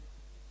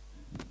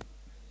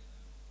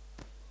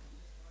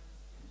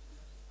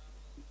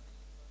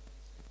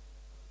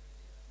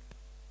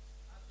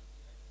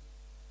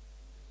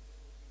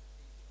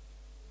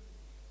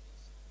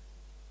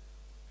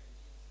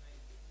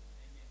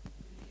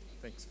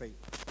Thanks, Faith.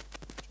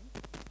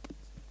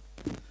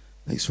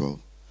 Thanks, Rob.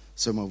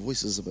 So my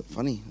voice is a bit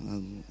funny.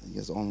 You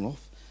guys are on and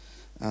off.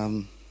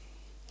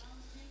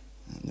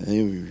 Thank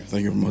you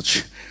very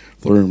much.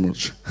 Very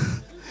much.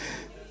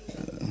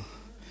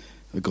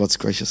 God's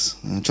gracious.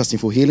 Trusting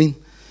for healing.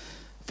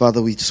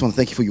 Father, we just want to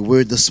thank you for your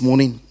word this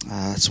morning.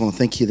 I just want to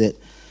thank you that,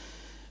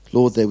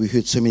 Lord, that we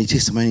heard so many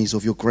testimonies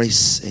of your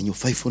grace and your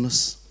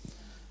faithfulness.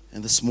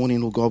 And this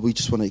morning, Lord God, we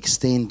just want to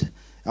extend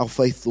our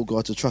faith, Lord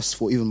God, to trust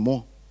for even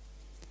more.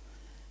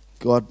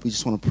 God, we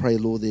just want to pray,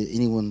 Lord, that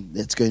anyone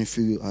that's going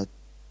through a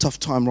tough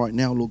time right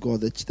now, Lord God,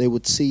 that they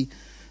would see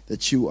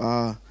that you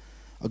are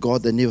a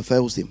God that never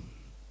fails them.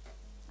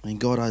 And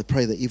God, I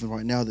pray that even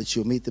right now that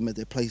you'll meet them at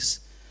their place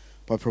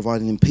by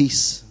providing them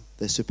peace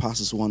that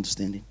surpasses all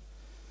understanding.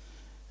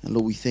 And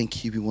Lord, we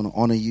thank you. We want to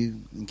honor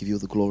you and give you all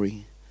the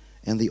glory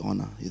and the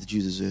honor that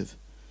you deserve.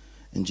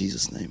 In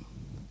Jesus' name,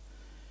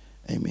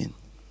 amen.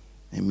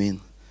 Amen.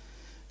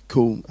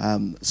 Cool.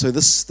 So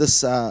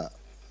this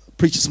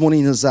preach this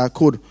morning is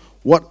called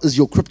 "What is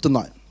Your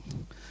Kryptonite?"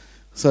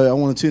 So I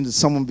want to turn to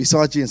someone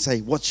beside you and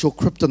say, "What's your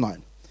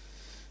kryptonite?"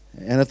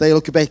 And if they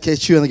look back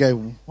at you and they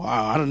go,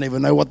 "Wow, I don't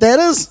even know what that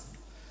is."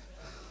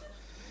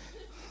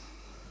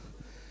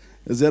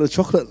 Is that a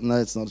chocolate? No,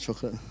 it's not a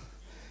chocolate.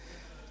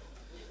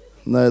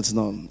 No, it's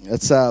not.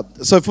 It's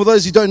so for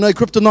those who don't know,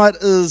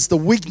 kryptonite is the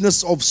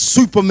weakness of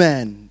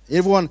Superman.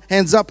 Everyone,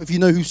 hands up if you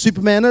know who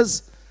Superman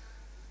is.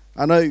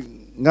 I know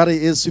Ngari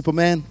is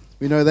Superman.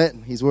 We know that.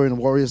 He's wearing a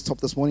Warriors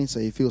top this morning, so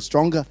he feels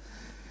stronger.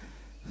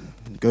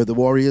 Go the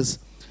Warriors.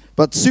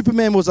 But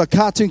Superman was a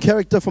cartoon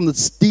character from the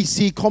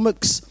DC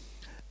Comics,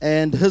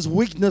 and his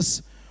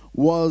weakness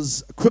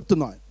was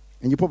kryptonite.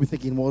 And you're probably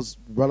thinking, what's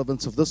the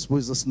relevance of this?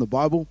 Where's this in the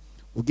Bible?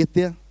 We'll get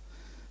there.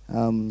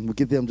 I'm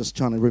just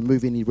trying to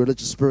remove any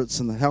religious spirits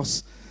in the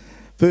house,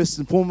 first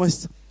and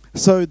foremost.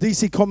 So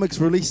DC Comics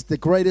released the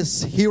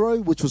greatest hero,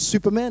 which was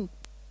Superman.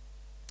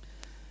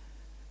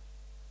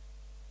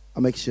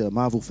 I'm actually a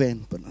Marvel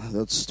fan, but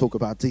let's talk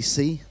about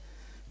DC.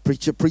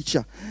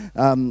 Preacher.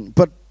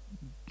 But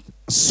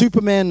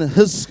Superman,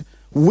 his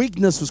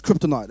weakness was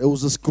kryptonite. It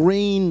was this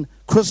green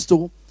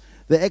crystal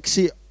that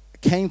actually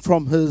came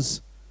from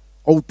his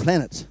old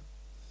planet.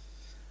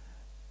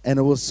 And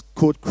it was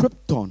called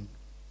Krypton.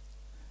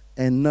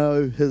 And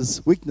no,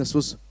 his weakness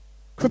was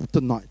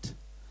kryptonite.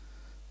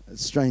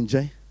 It's strange,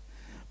 eh?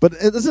 But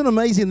it isn't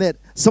amazing that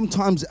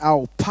sometimes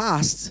our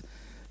past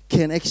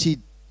can actually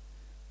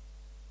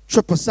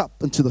trip us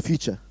up into the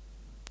future.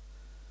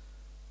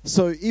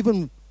 So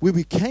even where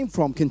we came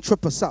from can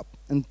trip us up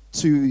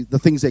into the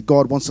things that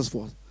God wants us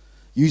for,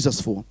 use us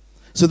for.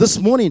 So this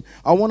morning,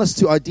 I want us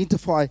to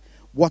identify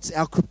what's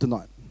our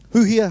kryptonite.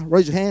 Who here,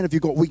 raise your hand if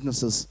you've got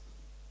weaknesses.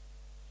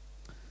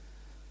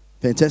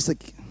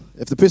 Fantastic.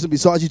 If the person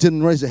beside you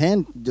didn't raise their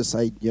hand, just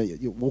say, yeah,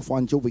 we'll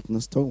find your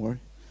weakness, don't worry.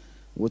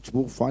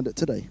 We'll find it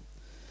today.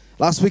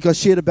 Last week I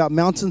shared about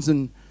mountains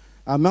and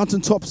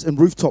mountaintops and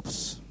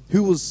rooftops.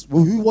 Who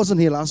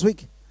wasn't here last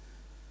week?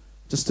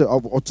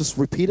 I'll just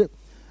repeat it.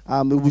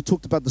 We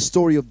talked about the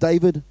story of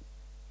David,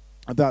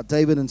 about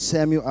David and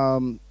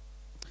Samuel,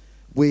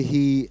 where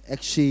he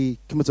actually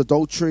commits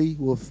adultery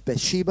with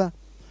Bathsheba,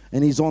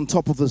 and he's on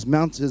top of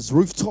his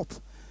rooftop,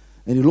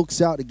 and he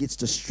looks out, he gets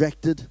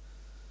distracted,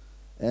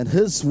 and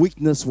his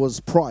weakness was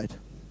pride.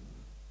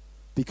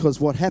 Because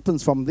what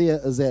happens from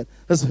there is that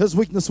his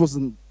weakness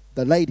wasn't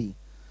the lady.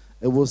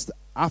 It was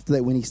after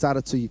that when he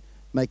started to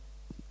make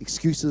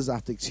excuses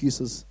after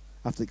excuses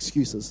after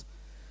excuses.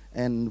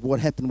 And what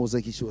happened was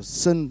that he was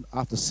sin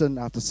after sin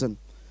after sin.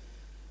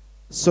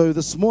 So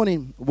this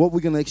morning, what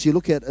we're going to actually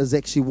look at is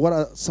actually what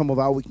are some of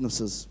our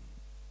weaknesses.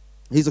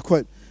 Here's a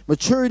quote.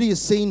 Maturity is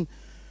seen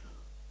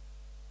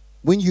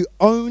when you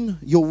own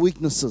your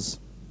weaknesses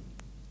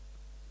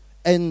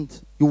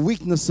and your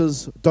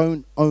weaknesses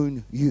don't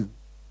own you.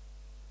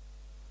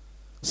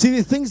 See,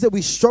 the things that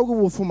we struggle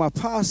with from our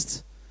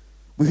past,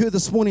 we heard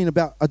this morning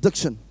about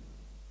addiction.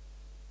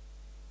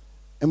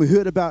 And we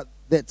heard about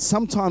that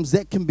sometimes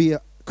that can be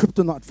a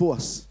kryptonite for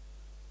us.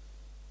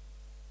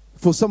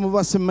 For some of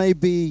us, it may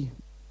be,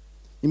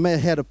 you may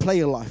have had a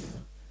player life.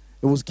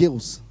 It was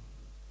girls.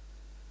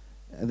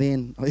 And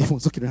then,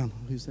 everyone's looking around.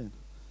 Who's that?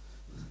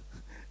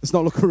 It's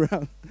not looking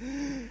around.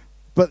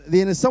 But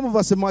then in some of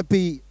us, it might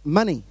be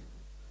money.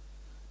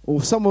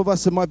 Or some of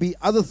us, it might be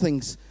other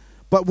things.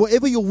 But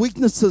whatever your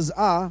weaknesses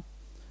are,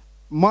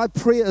 my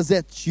prayer is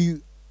that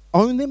you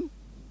own them.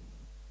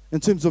 In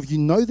terms of you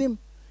know them.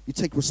 You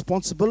take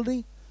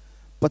responsibility.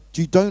 But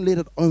you don't let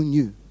it own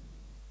you.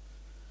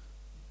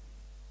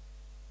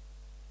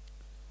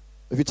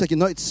 If you're taking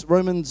notes,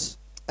 Romans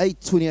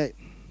 8:28.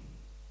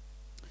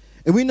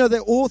 And we know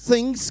that all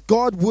things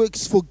God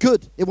works for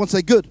good. Everyone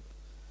say good.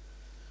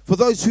 For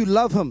those who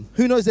love him.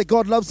 Who knows that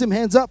God loves him?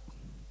 Hands up.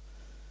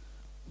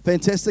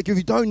 Fantastic. If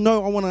you don't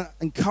know, I want to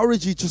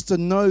encourage you just to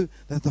know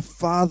that the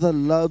Father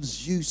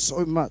loves you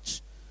so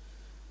much.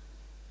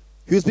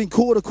 He has been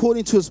called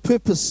according to his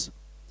purpose.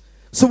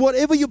 So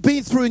whatever you've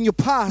been through in your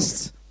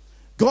past,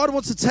 God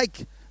wants to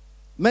take,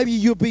 maybe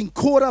you've been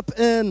caught up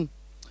in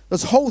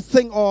this whole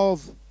thing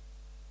of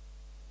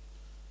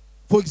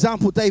For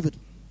example, David.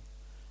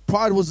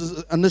 Pride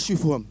was an issue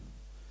for him.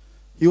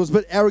 He was a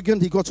bit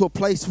arrogant. He got to a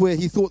place where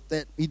he thought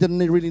that he didn't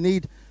really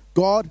need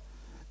God.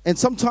 And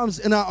sometimes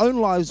in our own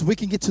lives, we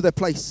can get to that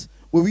place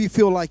where we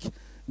feel like,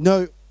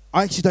 no,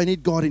 I actually don't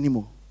need God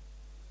anymore.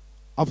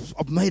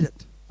 I've made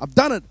it. I've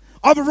done it.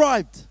 I've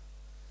arrived.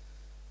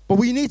 But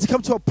we need to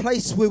come to a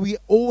place where we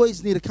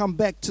always need to come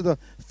back to the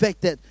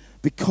fact that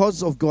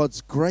because of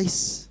God's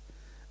grace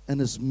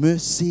and His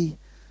mercy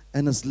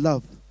and His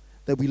love,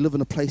 that we live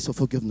in a place of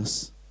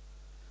forgiveness.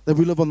 That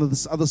we live on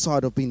this other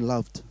side of being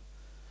loved.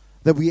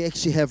 That we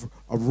actually have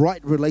a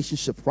right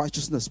relationship,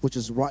 righteousness, which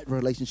is right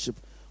relationship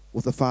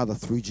with the Father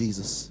through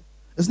Jesus.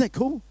 Isn't that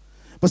cool?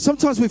 But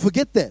sometimes we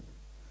forget that.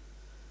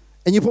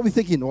 And you're probably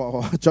thinking,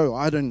 oh, Joe,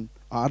 I didn't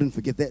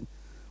forget that.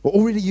 Well,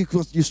 already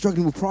you're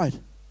struggling with pride.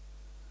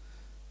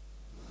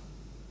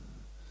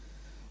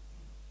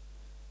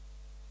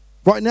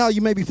 Right now,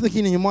 you may be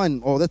thinking in your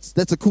mind, oh,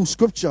 that's a cool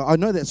scripture. I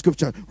know that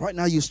scripture. Right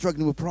now, you're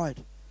struggling with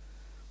pride.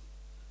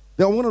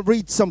 Now, I want to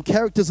read some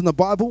characters in the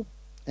Bible,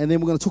 and then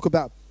we're going to talk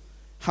about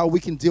how we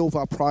can deal with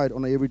our pride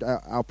on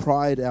our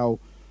pride, our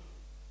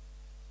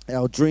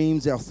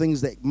dreams, our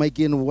things that may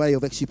get in the way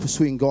of actually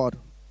pursuing God.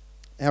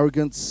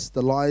 Arrogance,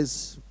 the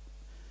lies.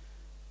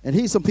 And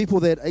here's some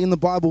people that in the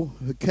Bible,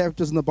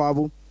 characters in the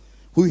Bible,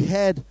 who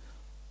had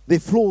their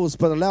flaws,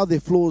 but allowed their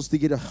flaws to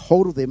get a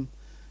hold of them.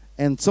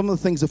 And some of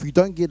the things, if you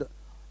don't get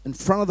in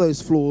front of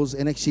those flaws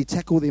and actually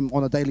tackle them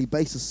on a daily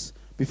basis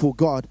before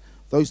God,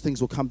 those things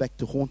will come back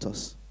to haunt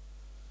us.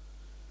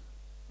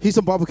 Here's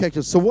some Bible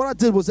characters. So what I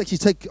did was actually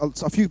take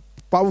a few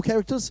Bible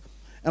characters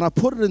and I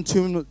put it in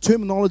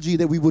terminology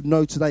that we would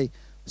know today,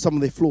 some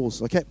of their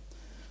flaws, okay?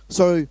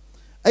 So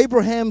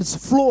Abraham's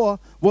flaw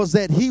was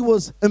that he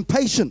was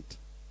impatient.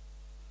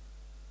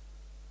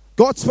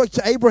 God spoke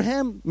to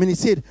Abraham and he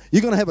said,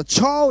 you're going to have a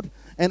child.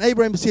 And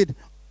Abraham said,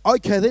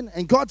 okay then.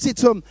 And God said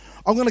to him,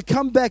 I'm going to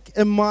come back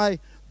in my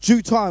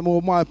due time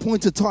or my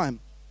appointed time.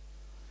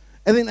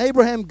 And then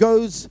Abraham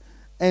goes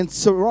and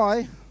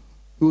Sarai,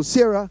 who was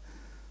Sarah,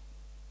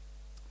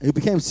 who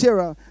became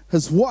Sarah,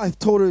 his wife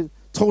told him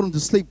to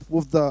sleep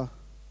with the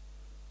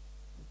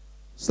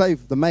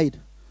slave, the maid,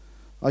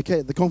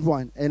 okay, the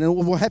concubine. And then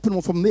what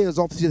happened from there is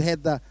obviously they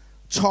had the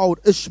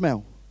child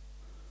Ishmael.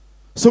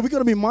 So we've got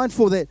to be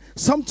mindful that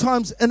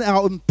sometimes in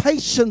our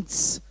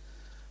impatience,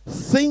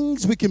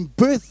 we can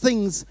birth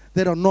things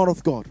that are not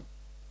of God.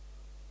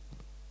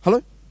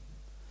 Hello?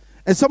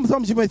 And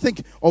sometimes you may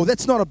think, oh,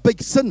 that's not a big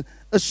sin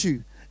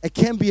issue. It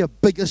can be a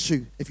big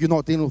issue if you're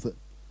not dealing with it.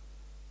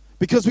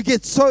 Because we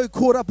get so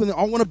caught up in it.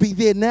 I want to be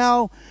there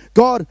now.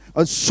 God,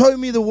 show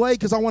me the way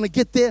because I want to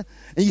get there.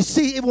 And you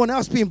see everyone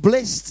else being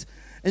blessed.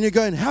 And you're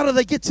going, how did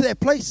they get to that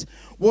place?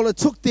 Well, it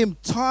took them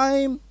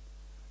time,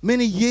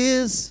 many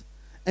years,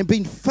 and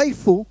being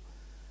faithful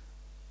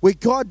where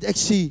God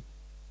actually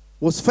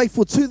was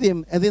faithful to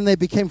them. And then they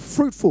became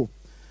fruitful.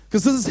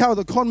 Because this is how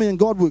the economy and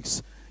God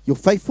works. You're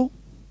faithful.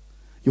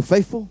 You're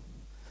faithful.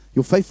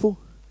 You're faithful.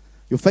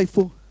 You're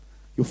faithful.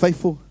 You're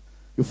faithful.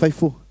 You're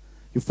faithful.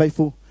 You're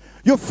faithful.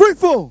 You're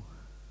fruitful.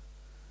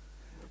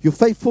 You're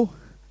faithful.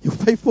 You're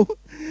faithful.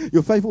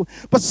 You're faithful.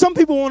 But some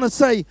people want to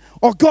say,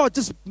 oh God,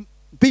 just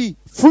be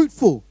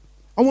fruitful.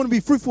 I want to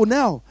be fruitful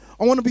now.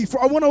 I want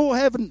to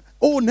have it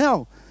all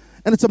now.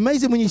 And it's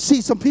amazing when you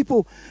see some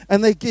people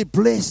and they get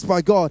blessed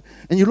by God.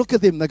 And you look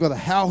at them, they've got a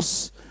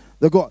house.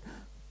 They've got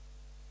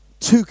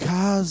 2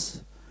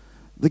 cars.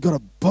 They've got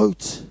a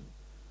boat.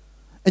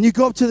 And you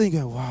go up to them and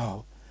go,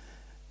 wow,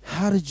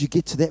 how did you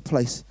get to that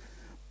place?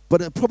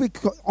 But it probably,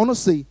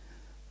 honestly,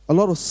 a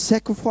lot of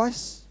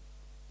sacrifice,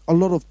 a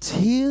lot of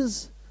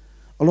tears,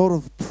 a lot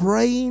of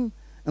praying,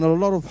 and a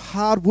lot of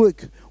hard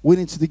work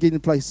went into the getting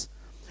place.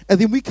 And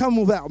then we come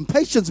with our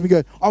impatience and we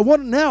go, I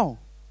want it now.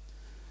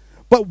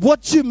 But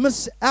what you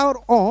miss out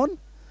on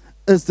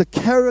is the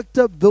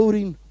character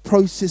building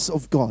process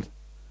of God.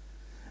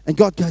 And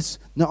God goes,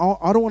 no,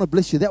 I don't want to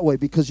bless you that way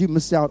because you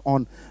missed out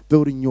on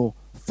building your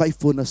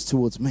faithfulness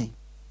towards me.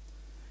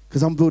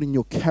 Because I'm building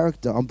your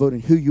character. I'm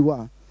building who you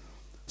are.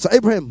 So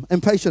Abraham,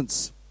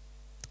 impatience.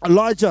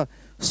 Elijah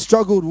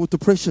struggled with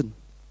depression,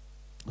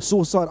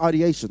 suicide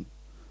ideation.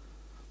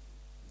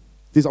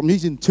 I'm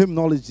using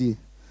terminology.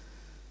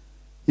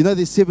 You know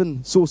there's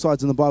 7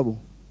 suicides in the Bible.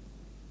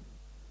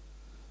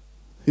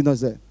 Who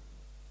knows that?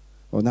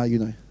 Well, now you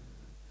know.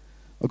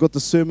 I got the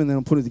sermon and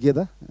I'm putting it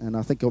together, and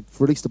I think I've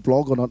released a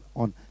blog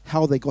on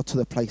how they got to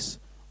the place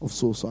of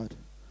suicide,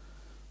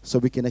 so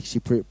we can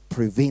actually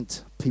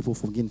prevent people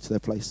from getting to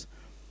that place.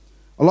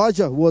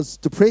 Elijah was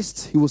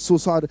depressed. He was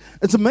suicidal.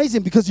 It's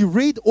amazing because you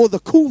read all the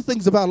cool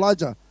things about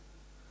Elijah.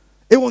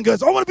 Everyone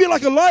goes, I want to be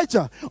like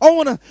Elijah. I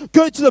want to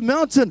go to the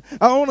mountain.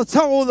 I want to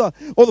tell all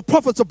the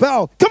prophets of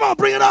Baal, come on,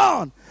 bring it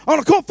on. I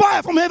want to call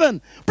fire from heaven.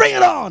 Bring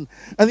it on.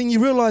 And then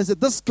you realize that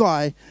this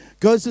guy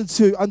goes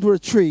under a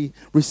tree,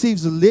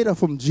 receives a letter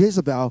from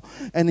Jezebel,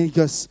 and he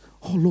goes,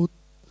 oh, Lord,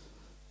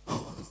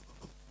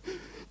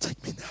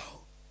 take me now.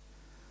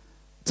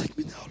 Take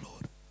me now,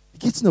 Lord. He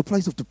gets in a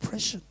place of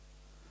depression.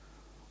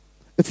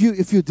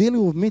 If you're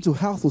dealing with mental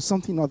health or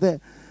something like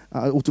that,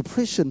 or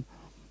depression,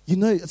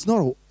 it's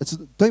not.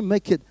 Don't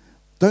make it.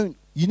 Don't.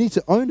 You need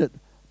to own it,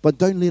 but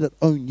don't let it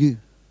own you.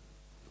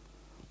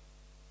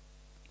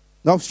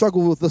 Now I've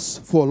struggled with this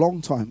for a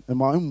long time in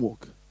my own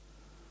walk,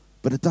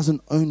 but it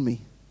doesn't own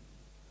me.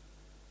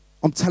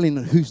 I'm telling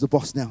it who's the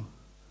boss now.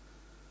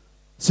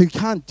 So you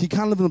can't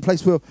live in a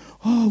place where,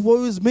 oh,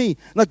 woe is me.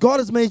 Now God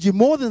has made you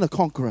more than a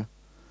conqueror.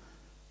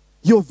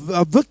 You're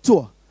a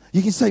victor.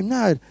 You can say,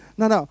 no.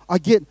 I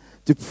get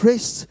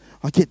depressed.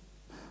 I get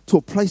to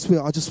a place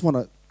where I just want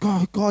to,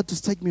 God,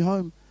 just take me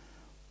home.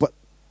 But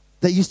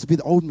that used to be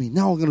the old me.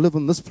 Now I'm going to live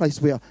in this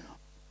place where,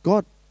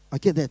 God, I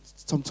get that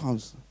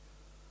sometimes.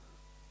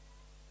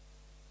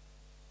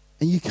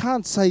 And you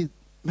can't say,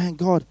 man,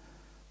 God,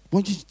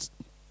 what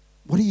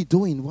are you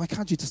doing? Why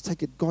can't you just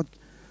take it, God?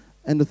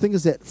 And the thing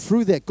is that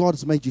through that, God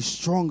has made you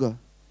stronger. I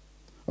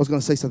was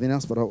going to say something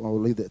else, but I'll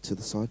leave that to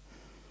the side.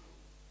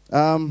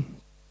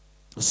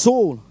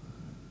 Saul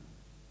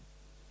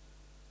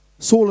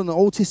in the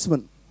Old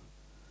Testament,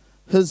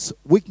 his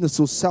weakness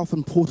was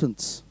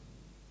self-importance.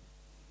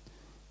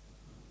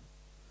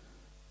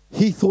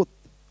 He thought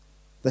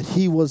that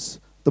he was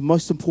the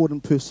most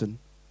important person.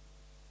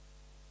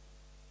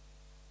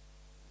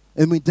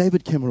 And when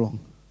David came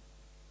along,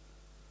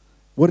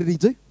 what did he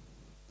do?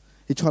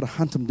 He tried to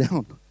hunt him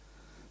down.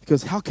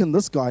 Because how can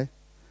this guy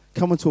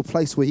come into a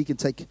place where he can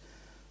take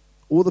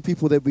all the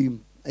people that we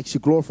actually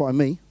glorify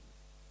me?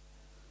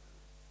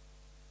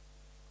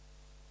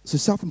 So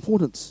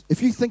self-importance.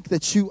 If you think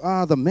that you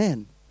are the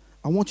man,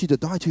 I want you to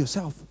die to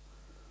yourself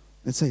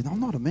and say, no, I'm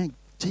not a man.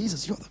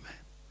 Jesus, you're the man.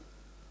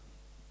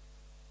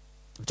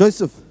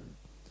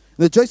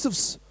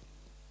 Joseph's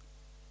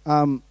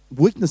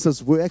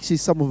weaknesses were actually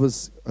some of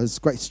his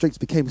great strengths,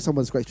 became some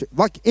of his great strengths.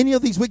 Like any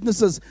of these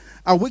weaknesses,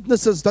 our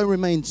weaknesses don't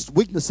remain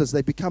weaknesses,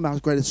 they become our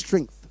greatest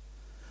strength.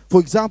 For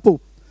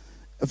example,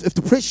 if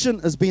depression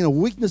has been a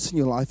weakness in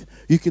your life,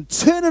 you can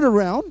turn it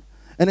around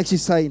and actually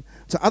say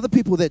to other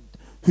people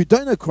who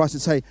don't know Christ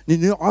and say,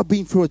 I've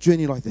been through a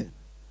journey like that,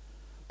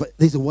 but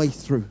there's a way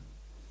through.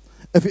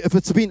 If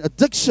it's been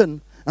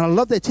addiction, and I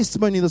love that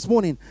testimony this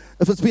morning,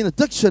 if it's been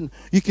addiction,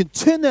 you can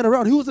turn that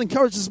around. Who was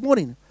encouraged this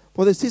morning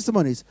by those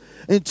testimonies?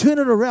 And turn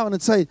it around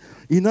and say,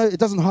 it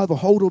doesn't have a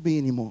hold of me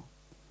anymore.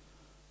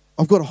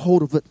 I've got a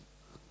hold of it.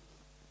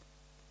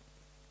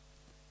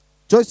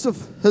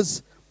 Joseph,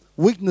 his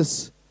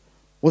weakness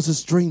was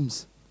his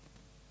dreams.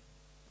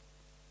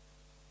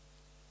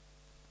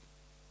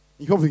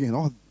 You're probably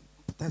going,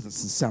 that doesn't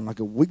sound like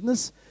a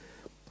weakness.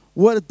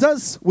 Well, it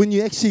does when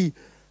you actually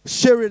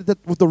share it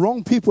with the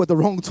wrong people at the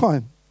wrong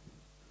time.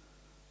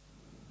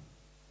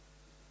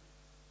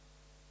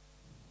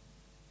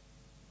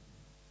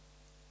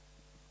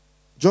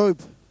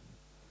 Job,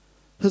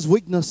 his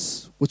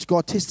weakness, which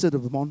God tested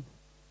him on,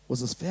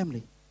 was his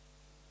family.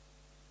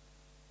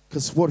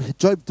 Because what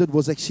Job did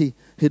was actually,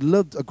 he'd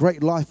lived a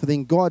great life, and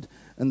then God,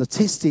 in the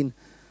testing,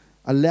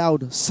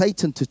 allowed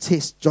Satan to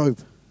test Job.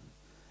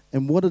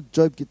 And what did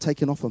Job get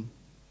taken off him?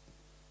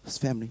 His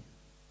family.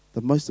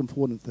 The most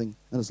important thing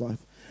in his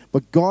life.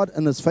 But God,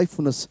 in his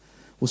faithfulness,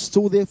 was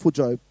still there for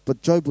Job,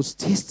 but Job was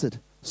tested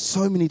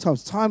so many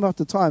times, time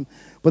after time.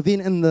 But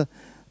then in the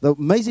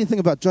amazing thing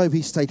about Job,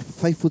 he stayed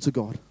faithful to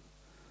God.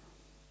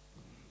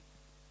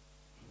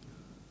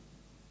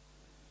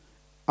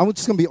 I'm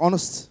just going to be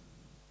honest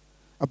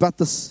about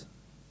this.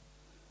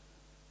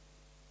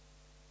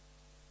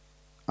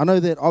 I know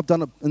that I've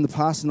done it in the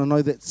past, and I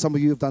know that some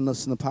of you have done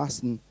this in the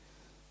past, and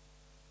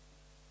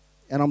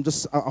I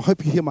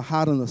hope you hear my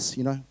heart on this,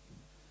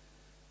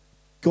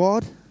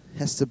 God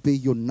has to be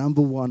your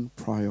number one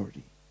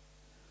priority.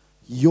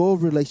 Your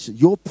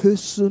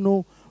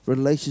personal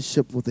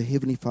relationship with the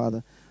Heavenly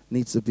Father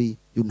needs to be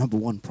your number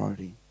one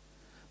priority.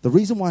 The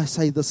reason why I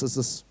say this is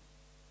this.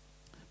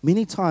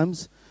 Many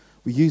times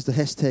we use the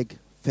hashtag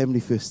family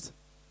first.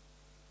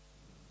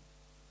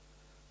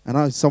 And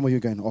I know some of you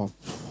are going,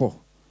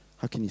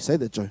 how can you say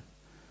that, Joe?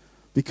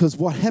 Because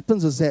what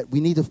happens is that we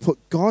need to put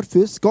God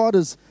first. God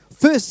is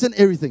first in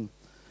everything.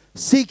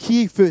 Seek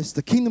ye first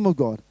the kingdom of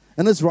God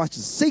and his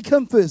righteousness. Seek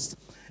him first,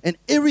 and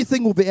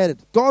everything will be added.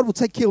 God will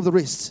take care of the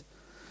rest.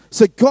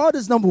 So God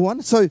is number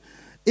one. So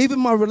even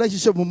my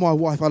relationship with my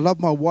wife, I love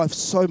my wife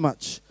so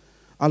much.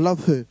 I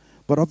love her,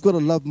 but I've got to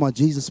love my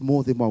Jesus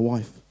more than my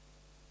wife.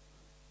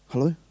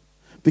 Hello?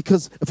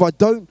 Because if I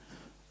don't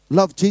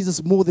love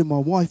Jesus more than my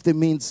wife, that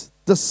means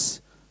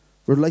this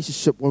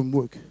relationship won't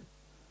work.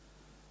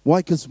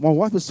 Why? Because my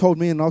wife has told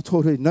me, and I've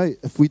told her, no,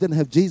 if we didn't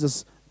have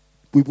Jesus,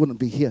 we wouldn't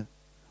be here.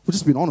 We're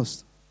just being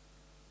honest.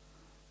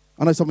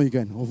 I know some of you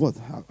are going, what?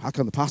 How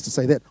can the pastor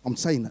say that? I'm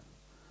saying that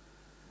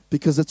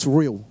because it's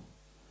real,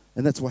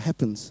 and that's what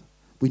happens.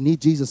 We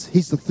need Jesus.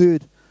 He's the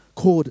third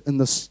chord in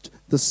this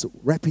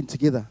wrapping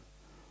together.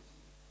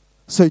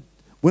 So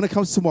when it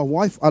comes to my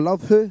wife, I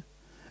love her,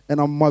 and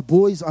my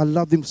boys, I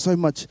love them so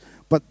much,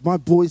 but my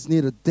boys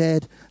need a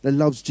dad that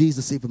loves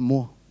Jesus even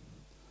more.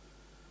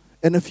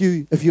 And if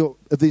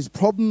there's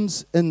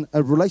problems in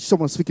a relationship,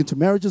 I'm speaking to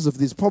marriages, if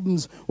there's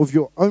problems with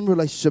your own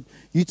relationship,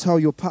 you tell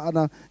your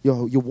partner,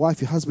 your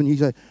wife, your husband, you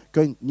say,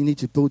 you need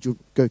to go to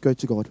God.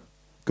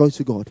 Go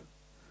to God.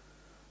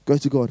 Go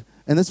to God.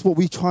 And that's what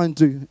we try and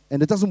do.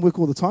 And it doesn't work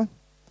all the time.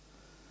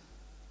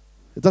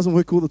 It doesn't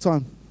work all the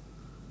time.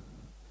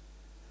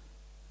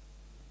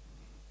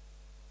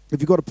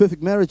 If you've got a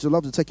perfect marriage, I'd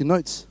love to take your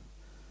notes.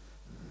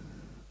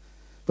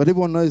 But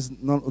everyone knows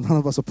none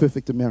of us are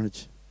perfect in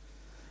marriage.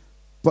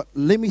 But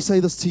let me say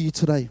this to you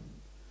today.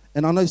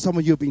 And I know some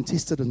of you have been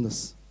tested in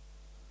this.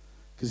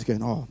 Because you're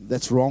going, oh,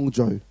 that's wrong,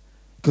 Joe.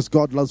 Because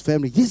God loves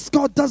family. Yes,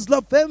 God does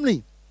love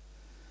family.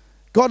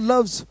 God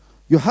loves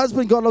your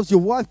husband. God loves your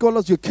wife. God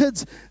loves your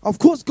kids. Of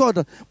course,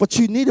 God. But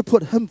you need to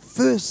put Him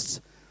first.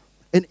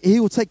 And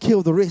He will take care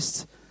of the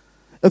rest.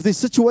 If there's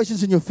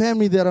situations in your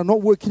family that are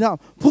not working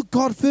out, put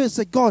God first.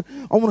 Say, God,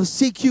 I want to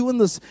seek you in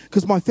this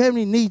because my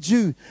family needs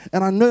you.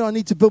 And I know I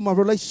need to build my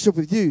relationship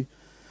with you.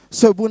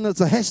 So when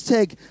it's a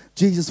hashtag,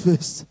 Jesus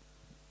first.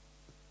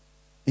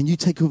 And you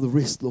take care of the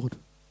rest, Lord.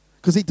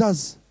 Because He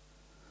does.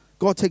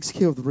 God takes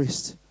care of the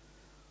rest.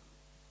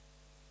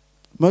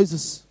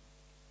 Moses,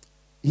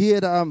 he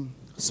had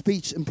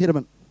speech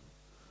impediment.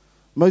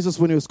 Moses,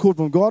 when he was called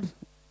from God,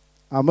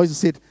 Moses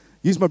said,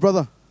 use my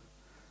brother.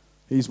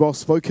 He's well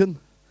spoken.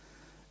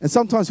 And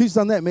sometimes who's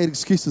done that? Made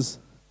excuses.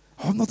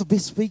 Oh, I'm not the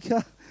best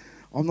speaker.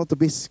 I'm not the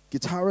best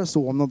guitarist,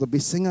 or I'm not the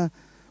best singer.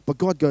 But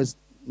God goes,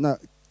 no,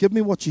 give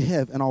me what you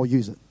have and I'll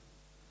use it.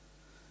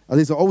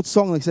 There's an old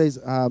song that says,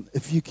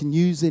 if you can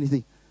use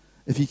anything,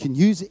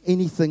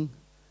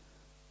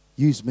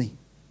 use me.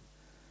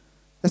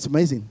 That's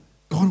amazing.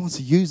 God wants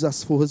to use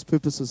us for His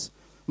purposes.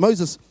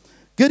 Moses,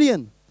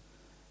 Gideon's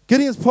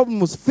problem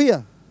was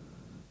fear.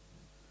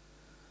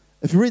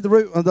 If you read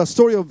the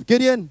story of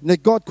Gideon,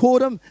 God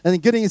called him, and then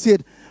Gideon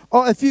said,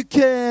 oh, if you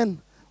can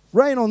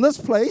rain on this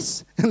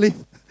place and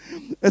leave.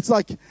 It's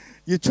like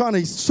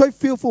he's so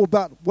fearful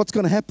about what's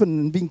going to happen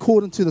and being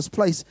called into this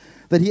place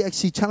that he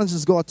actually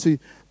challenges God to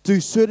do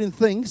certain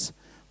things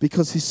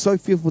because he's so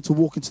fearful to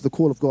walk into the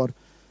call of God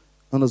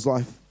on his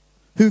life.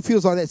 Who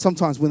feels like that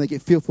sometimes when they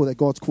get fearful that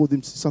God's called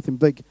them to something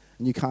big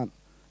and you can't,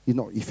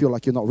 you feel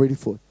like you're not ready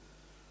for it?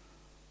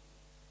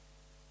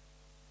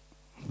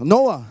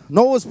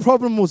 Noah's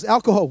problem was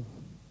alcohol.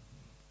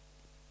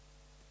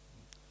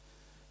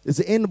 It's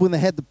the end when they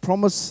had the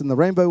promise and the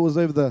rainbow was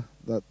over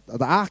the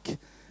ark.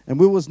 And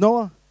where was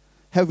Noah?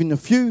 Having a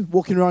few,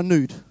 walking around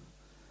nude.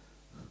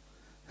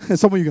 And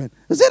some of you going,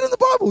 is that in the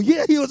Bible?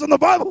 Yeah, he was in the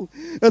Bible.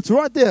 It's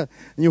right there.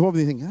 And you're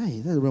probably thinking,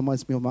 hey, that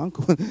reminds me of my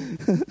uncle.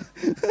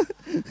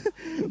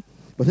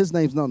 But his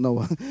name's not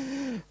Noah.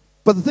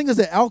 But the thing is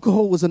that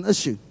alcohol was an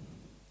issue.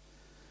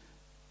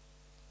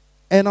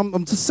 And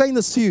I'm just saying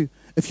this to you.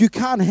 If you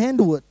can't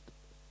handle it,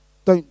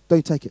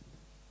 don't take it.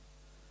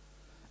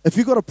 If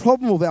you've got a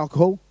problem with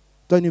alcohol,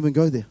 don't even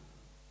go there.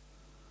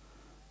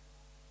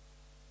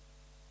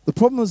 The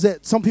problem is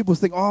that some people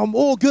think, oh, I'm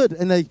all good.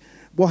 And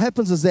what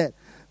happens is that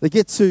they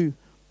get to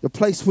the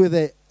place where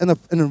they're in an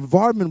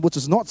environment which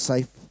is not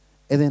safe,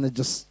 and then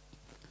it's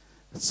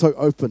so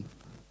open.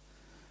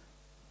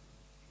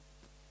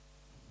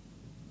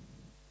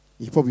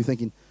 You're probably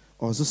thinking,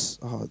 this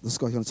guy's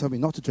going to tell me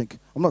not to drink.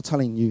 I'm not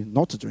telling you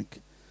not to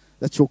drink.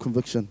 That's your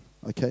conviction,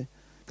 okay?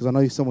 Because I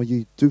know some of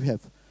you do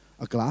have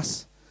a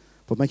glass,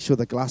 but make sure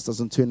the glass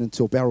doesn't turn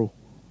into a barrel.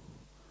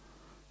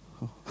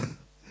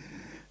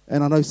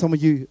 And I know some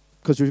of you,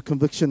 because your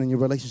conviction and your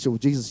relationship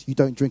with Jesus, you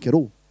don't drink at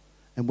all,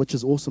 and which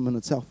is awesome in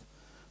itself.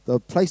 The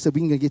place that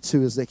we can get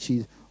to is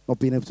actually not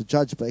being able to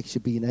judge, but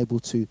actually being able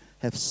to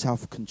have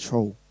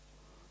self-control,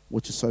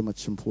 which is so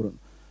much important,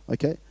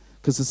 okay?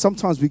 Because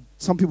sometimes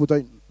some people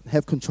don't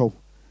have control,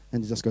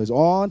 and it just goes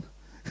on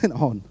and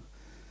on.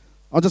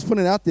 I'll just put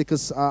it out there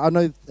because I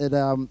know that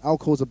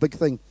alcohol is a big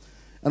thing.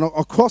 And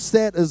across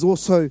that is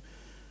also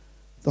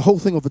the whole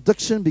thing of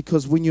addiction,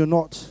 because when you're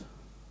not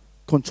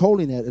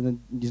controlling that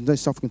and there's no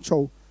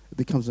self-control, it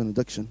becomes an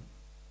addiction.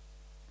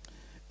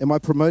 Am I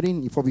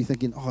promoting? You're probably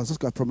thinking, is this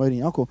guy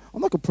promoting alcohol?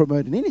 I'm not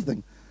promoting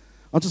anything.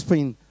 I'm just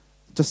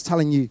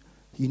telling you,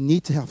 you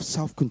need to have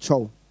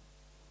self-control.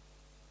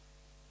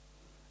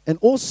 And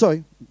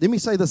also, let me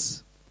say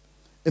this.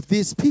 If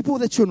there's people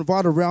that you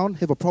invite around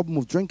have a problem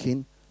with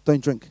drinking,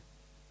 don't drink.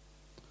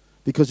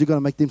 Because you're going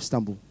to make them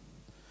stumble.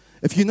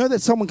 If you know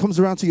that someone comes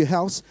around to your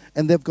house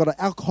and they've got an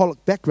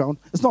alcoholic background,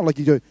 it's not like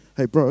you go,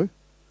 hey, bro,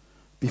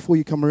 before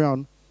you come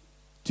around,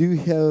 do you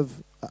have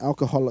an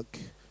alcoholic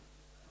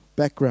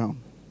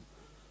background?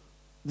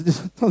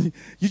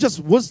 You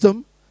just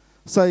wisdom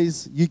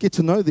says you get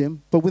to know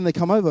them, but when they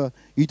come over,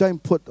 you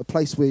don't put a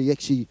place where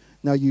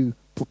you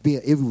put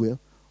beer everywhere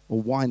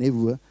or wine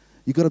everywhere.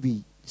 You've got to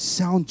be,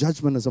 sound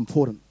judgment is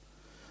important.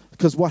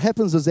 Because what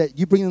happens is that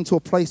you bring them to a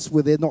place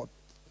where they're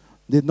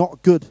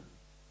not good,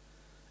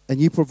 and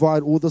you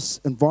provide all this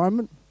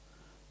environment,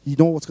 you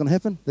know what's going to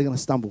happen? They're going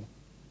to stumble.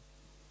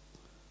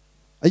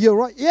 Are you all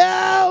right?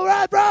 Yeah, all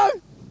right, bro.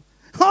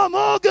 I'm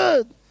all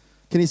good.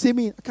 Can you see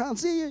me? I can't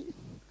see you.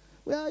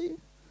 Where are you?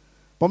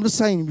 But I'm just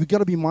saying, we've got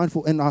to be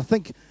mindful. And I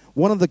think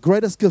one of the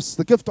greatest gifts,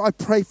 the gift I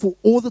pray for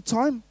all the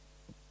time,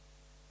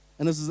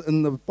 and this is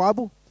in the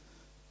Bible,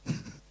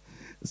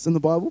 it's in the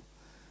Bible,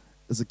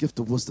 is a gift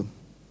of wisdom.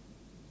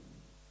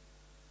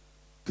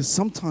 Because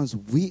sometimes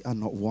we are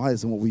not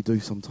wise in what we do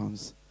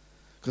sometimes.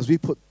 Because we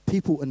put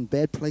people in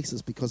bad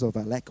places because of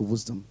our lack of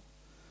wisdom.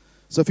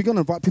 So if you're going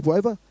to invite people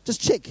over, just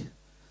check.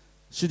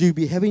 Should you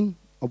be having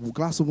a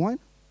glass of wine?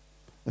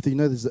 If you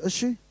know there's an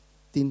issue,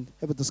 then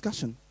have a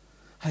discussion.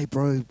 Hey,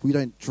 bro, we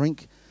don't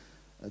drink.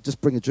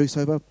 Just bring a juice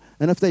over.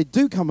 And if they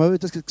do come over,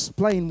 just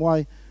explain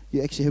why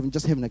you're actually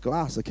having a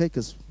glass, okay?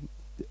 Because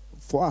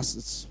for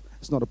us,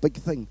 it's not a big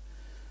thing.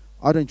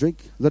 I don't drink.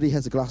 Liddy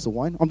has a glass of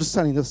wine. I'm just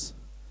saying this.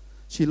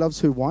 She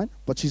loves her wine,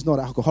 but she's not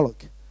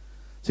alcoholic.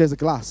 She has a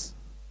glass.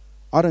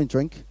 I don't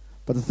drink,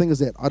 but the thing is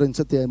that I don't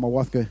sit there and my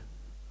wife go,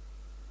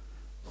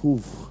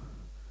 ooh.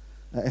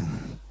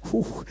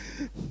 Ooh.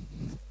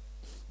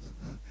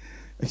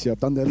 Actually, I've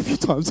done that a few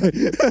times.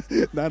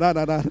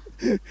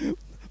 No.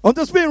 I'm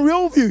just being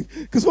real with you,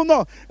 because I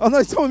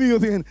know some of you are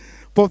thinking,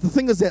 but the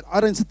thing is that I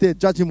don't sit there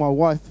judging my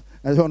wife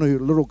and on a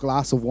little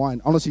glass of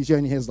wine. Honestly, she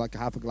only has like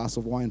half a glass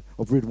of wine,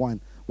 of red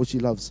wine, which she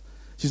loves.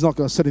 She's not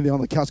going to sitting there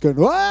on the couch going,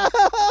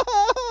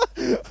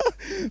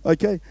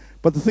 okay?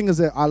 But the thing is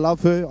that I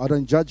love her. I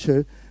don't judge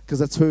her, because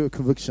that's her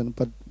conviction.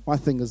 But my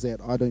thing is that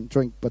I don't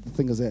drink. But the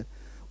thing is that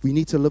we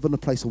need to live in a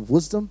place of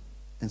wisdom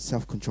and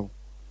self-control.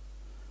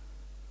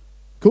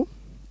 Cool?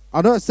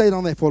 I know I stayed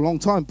on that for a long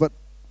time, but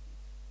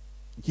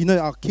you know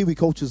our Kiwi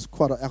culture is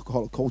quite an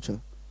alcoholic culture.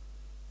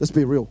 Let's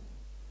be real.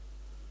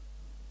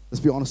 Let's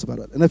be honest about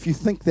it. And if you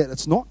think that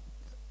it's not,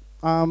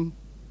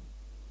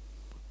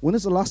 when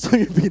is the last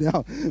time you've been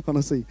out,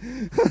 honestly?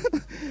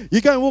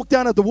 You go and walk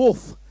down at the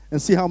wharf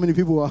and see how many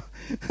people are.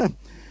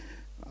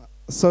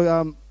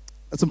 So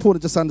it's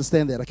important just to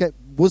understand that, okay?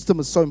 Wisdom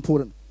is so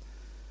important.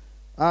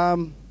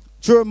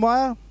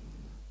 Jeremiah,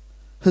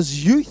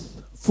 his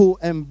youthful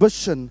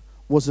ambition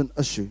was an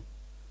issue.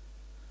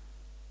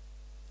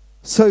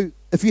 So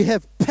if you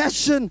have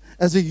passion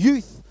as a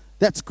youth,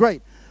 that's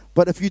great.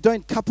 But if you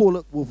don't couple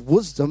it with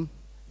wisdom,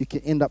 you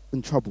can end up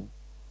in trouble.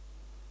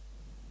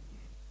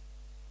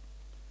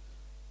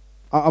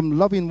 I'm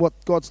loving what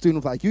God's doing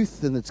with our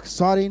youth, and it's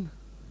exciting.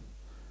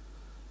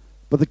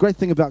 But the great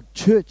thing about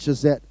church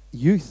is that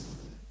youth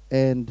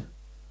and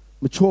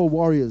mature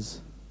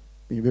warriors,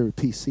 being very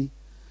PC,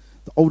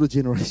 the older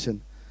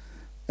generation,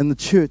 and the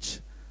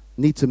church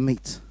need to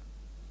meet.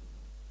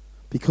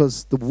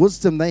 Because the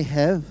wisdom they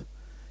have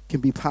can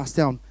be passed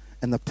down,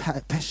 and the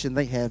passion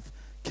they have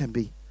can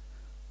be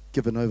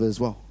given over as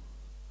well.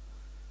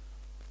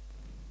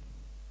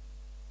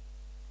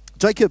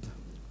 Jacob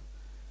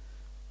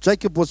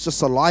was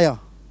just a liar.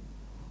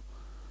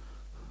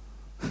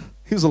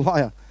 He was a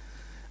liar.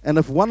 And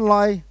if one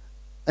lie,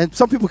 and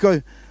some people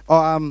go,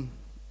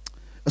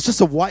 it's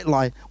just a white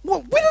lie.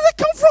 Well, where did that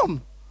come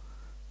from?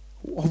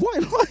 A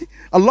white lie?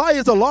 A lie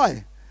is a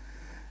lie.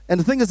 And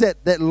the thing is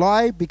that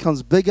lie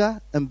becomes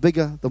bigger and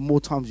bigger the more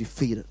times you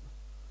feed it.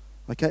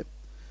 Okay?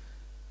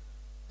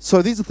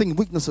 So these are things,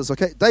 weaknesses,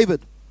 okay?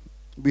 David,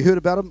 we heard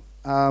about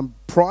him.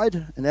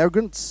 Pride and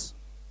arrogance.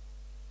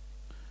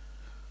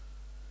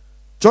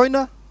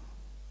 Jonah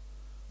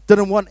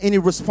didn't want any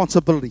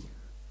responsibility.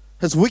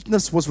 His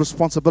weakness was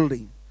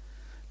responsibility.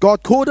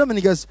 God called him and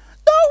he goes,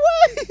 no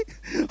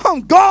way,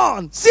 I'm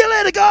gone. See you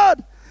later,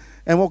 God.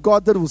 And what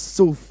God did was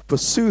still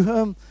pursue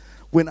him,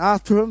 went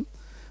after him.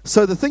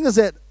 So the thing is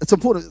that it's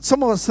important.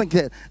 Some of us think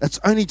that it's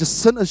only just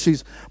sin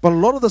issues, but a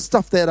lot of the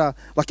stuff that are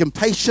like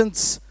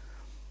impatience,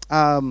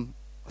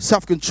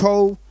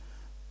 self-control,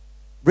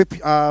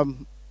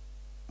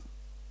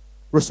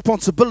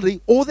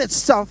 responsibility, all that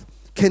stuff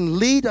can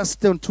lead us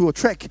down to a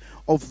track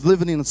of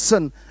living in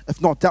sin if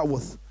not dealt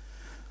with.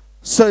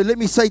 So let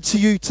me say to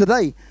you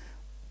today,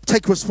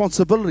 take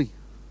responsibility.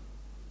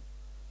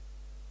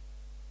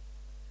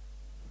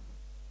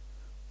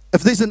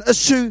 If there's an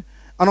issue,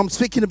 and I'm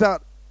speaking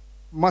about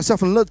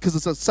myself and Lyd because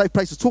it's a safe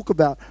place to talk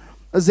about,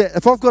 is that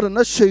if I've got an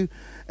issue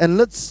and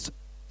Lyd's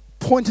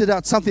pointed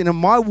out something in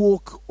my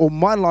walk or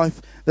my life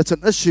that's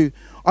an issue,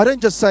 I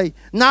don't just say,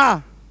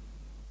 nah,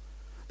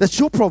 that's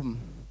your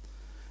problem.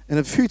 And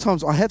a few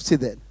times I have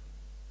said that.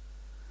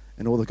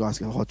 And all the guys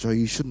go, oh, Joe,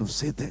 you shouldn't have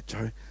said that,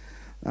 Joe.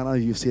 I know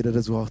you've said it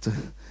as well too.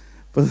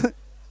 But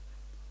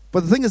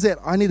the thing is that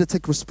I need to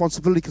take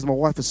responsibility because my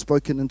wife has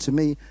spoken into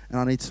me and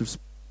I need to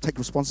take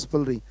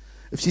responsibility.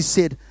 If she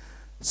said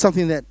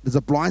something that is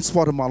a blind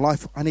spot in my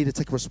life, I need to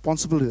take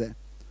responsibility there.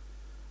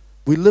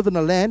 We live in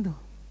a land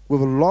where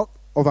a lot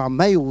of our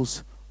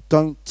males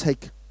don't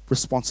take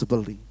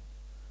responsibility.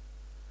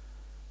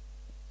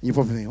 You're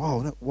probably thinking,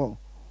 oh, well,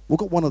 we've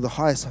got one of the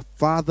highest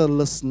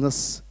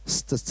fatherlessness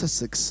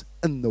statistics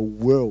in the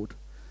world.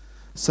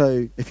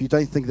 So if you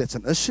don't think that's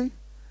an issue,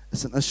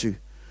 it's an issue.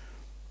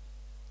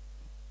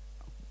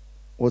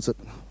 What's it?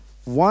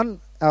 1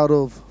 out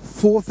of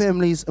 4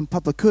 families in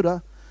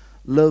Papakura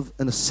live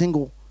in a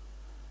single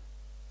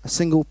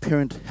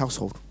parent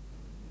household.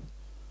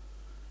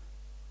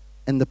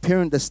 And the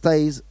parent that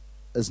stays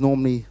is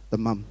normally the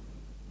mum.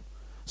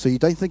 So you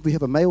don't think we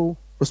have a male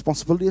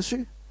responsibility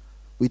issue?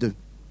 We do.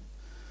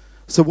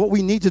 So what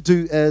we need to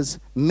do as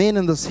men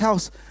in this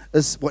house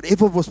is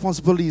whatever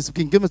responsibilities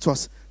been given to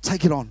us,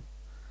 take it on.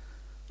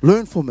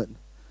 Learn from it.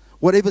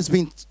 Whatever's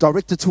been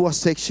directed to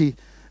us, actually,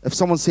 if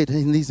someone said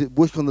he needs to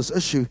work on this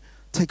issue,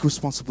 take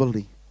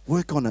responsibility.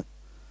 Work on it.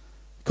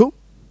 Cool?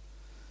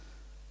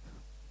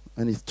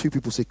 Only 2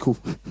 people said cool.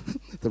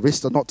 The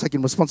rest are not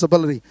taking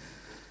responsibility.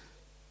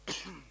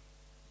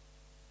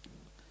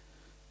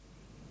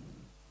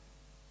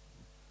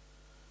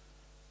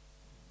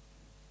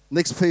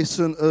 Next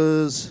person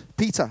is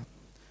Peter.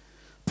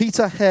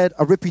 Peter had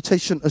a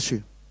reputation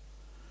issue.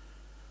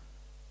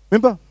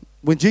 Remember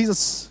when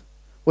Jesus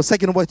was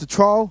taken away to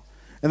trial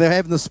and they're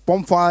having this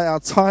bonfire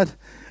outside,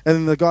 and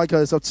then the guy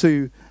goes up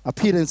to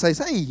Peter and says,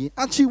 "Hey,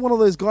 aren't you one of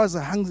those guys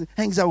that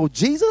hangs out with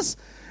Jesus?"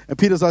 And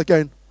Peter's like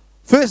going,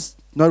 "First,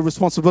 no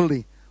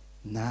responsibility."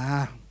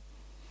 Nah.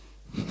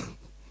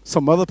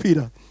 Some other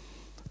Peter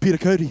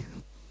Cody.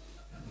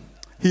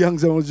 He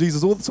hangs out with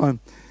Jesus all the time.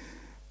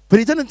 But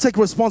he didn't take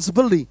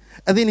responsibility.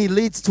 And then he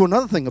leads to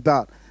another thing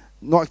about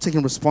not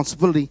taking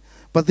responsibility.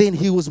 But then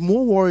he was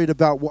more worried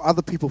about what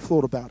other people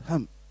thought about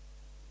him.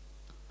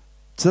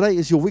 Today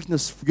is your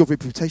weakness, your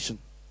reputation.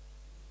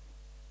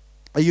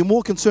 Are you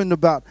more concerned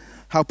about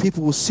how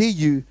people will see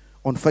you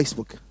on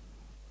Facebook?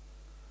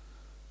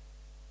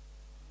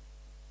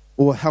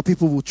 Or how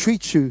people will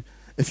treat you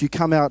if you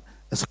come out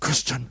as a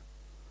Christian?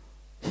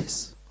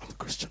 Yes, I'm a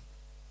Christian.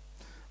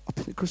 I've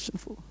been a Christian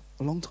for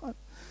a long time.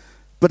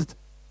 But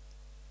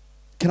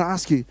can I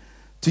ask you,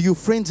 do your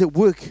friends at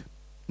work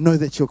know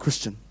that you're a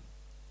Christian?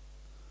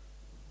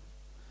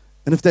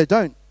 And if they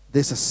don't,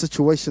 there's a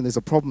situation, there's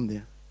a problem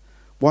there.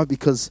 Why?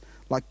 Because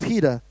like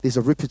Peter, there's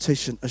a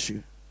reputation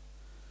issue.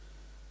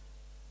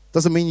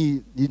 Doesn't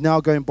mean you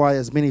now go and buy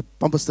as many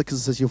bumper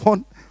stickers as you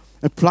want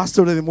and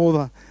plaster them all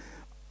over.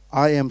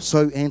 I am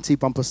so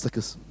anti-bumper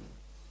stickers.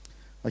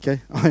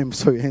 Okay? I am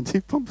so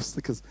anti-bumper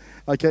stickers.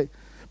 Okay?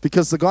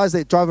 Because the guys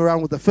that drive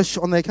around with the fish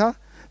on their car,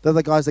 they're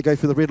the guys that go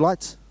through the red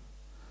lights.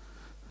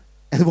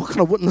 And what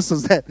kind of witness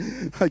is that?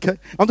 Okay?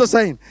 I'm just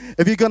saying,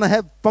 if you're going to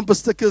have bumper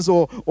stickers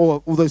or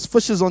those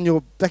fishes on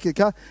your back of your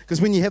car,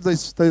 because when you have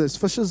those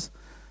fishes,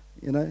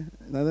 you know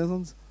those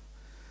ones?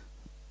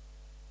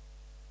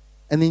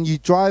 And then you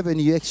drive and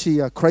you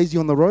actually are crazy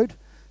on the road,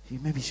 you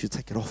maybe should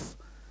take it off.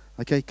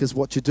 Okay? Because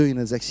what you're doing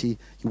is actually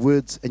your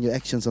words and your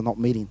actions are not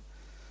meeting.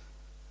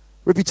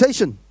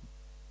 Reputation.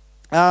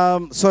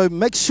 So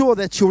make sure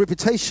that your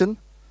reputation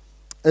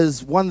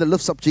is one that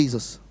lifts up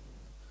Jesus.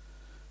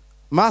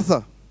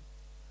 Martha,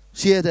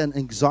 she had an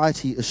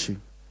anxiety issue.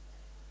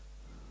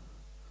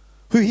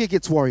 Who here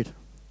gets worried?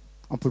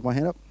 I'll put my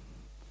hand up.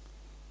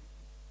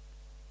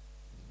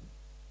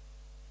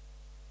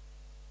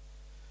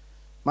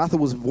 Martha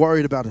was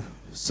worried about her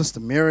sister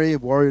Mary,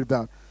 worried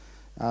about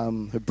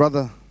her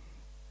brother.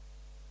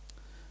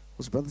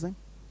 What's her brother's name?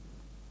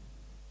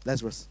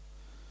 Lazarus.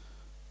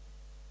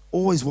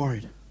 Always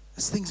worried.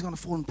 This thing's going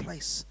to fall in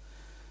place.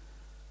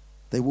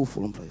 They will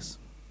fall in place.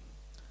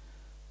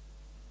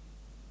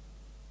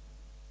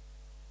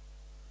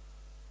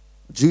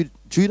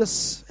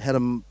 Judas had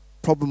a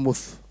problem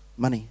with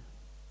money.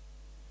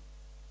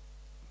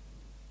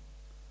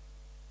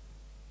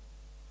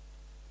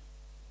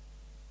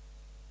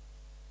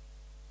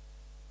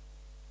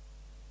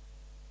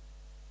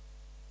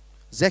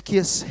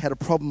 Zacchaeus had a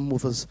problem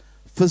with his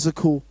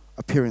physical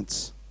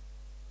appearance.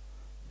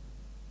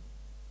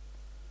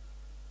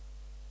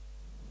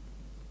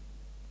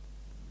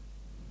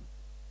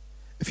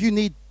 If you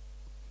need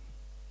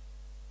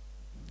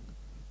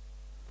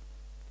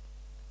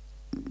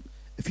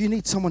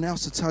someone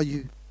else to tell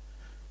you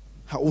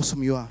how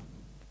awesome you are,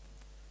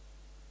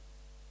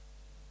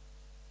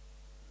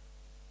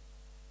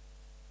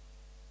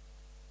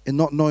 and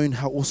not knowing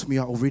how awesome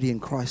you are already in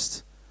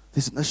Christ,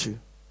 there's an issue.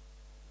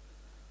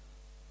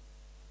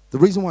 The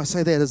reason why I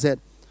say that is that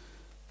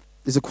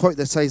there's a quote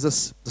that says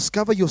this: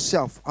 discover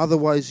yourself,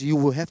 otherwise you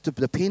will have to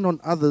depend on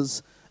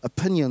others'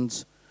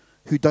 opinions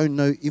who don't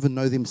even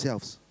know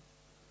themselves.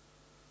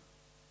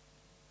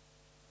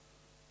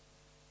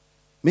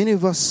 Many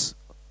of us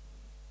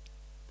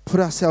put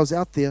ourselves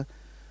out there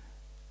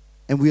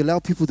and we allow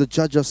people to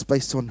judge us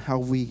based on how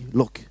we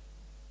look.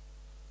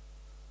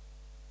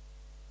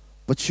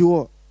 But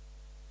your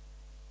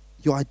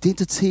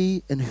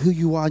identity and who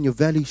you are and your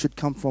value should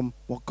come from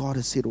what God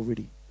has said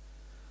already.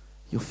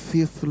 You're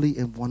fearfully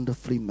and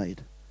wonderfully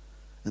made.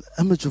 An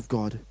image of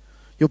God.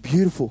 You're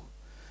beautiful.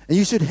 And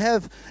you should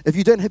have, if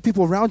you don't have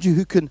people around you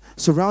who can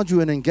surround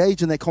you and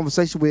engage in that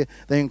conversation where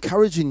they're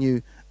encouraging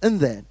you in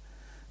that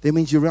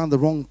means you're around the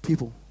wrong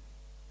people.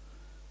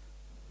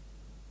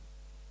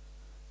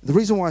 The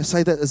reason why I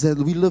say that is that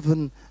we live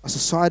in a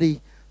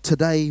society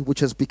today which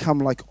has become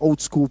like old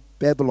school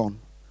Babylon.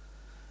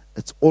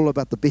 It's all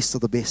about the best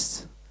of the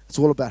best. It's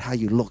all about how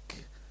you look.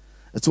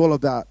 It's all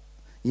about,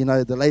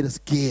 the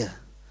latest gear.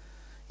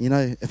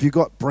 If you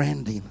got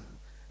branding.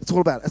 It's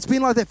all about, it's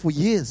been like that for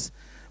years.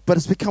 But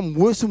it's become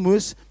worse and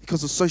worse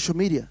because of social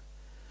media.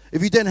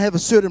 If you don't have a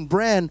certain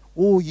brand,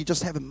 you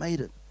just haven't made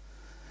it.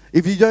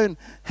 If you don't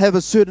have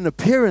a certain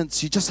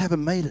appearance, you just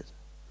haven't made it.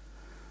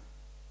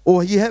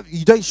 Or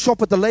you don't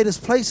shop at the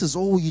latest places,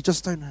 you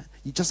just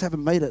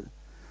haven't made it.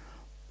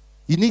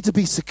 You need to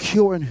be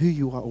secure in who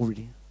you are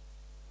already.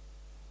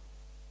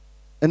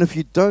 And if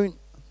you don't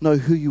know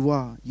who you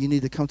are, you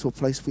need to come to a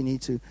place where you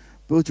need to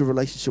build your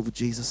relationship with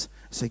Jesus.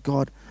 Say,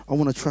 God, I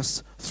want to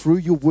trust through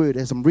your word.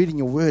 As I'm reading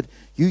your word,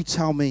 you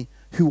tell me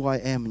who I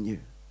am in you.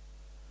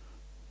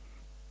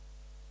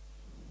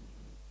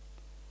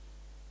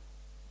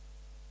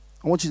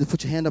 I want you to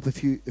put your hand up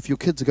if your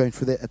kids are going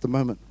through that at the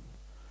moment.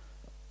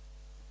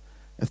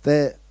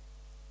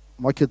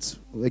 My kids,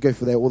 they go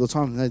for that all the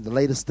time. They know the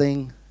latest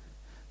thing.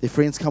 Their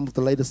friends come with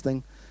the latest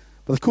thing.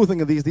 But the cool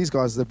thing of these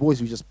guys, they're boys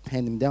who just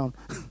hand them down,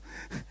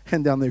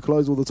 hand down their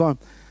clothes all the time.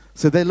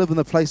 So they live in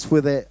a place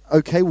where they're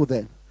okay with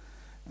that,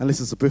 unless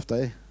it's a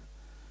birthday.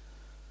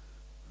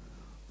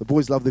 The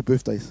boys love their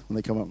birthdays when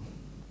they come up.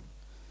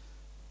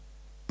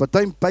 But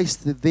don't base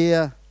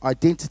their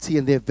identity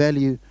and their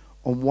value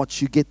on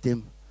what you get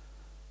them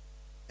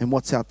and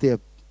what's out there.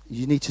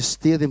 You need to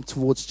steer them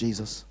towards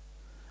Jesus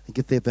and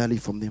get their value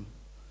from them.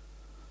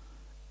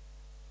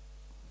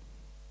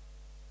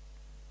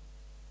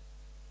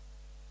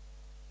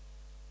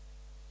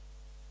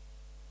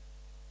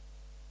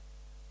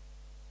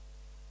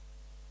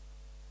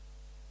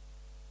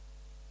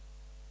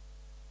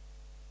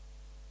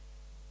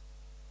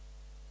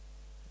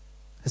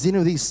 Has any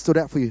of these stood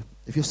out for you?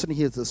 If you're sitting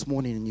here this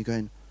morning and you're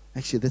going,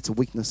 actually, that's a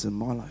weakness in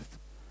my life.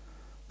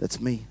 That's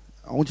me.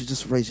 I want you to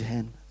just raise your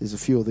hand. There's a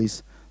few of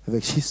these that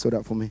have actually stood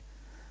out for me.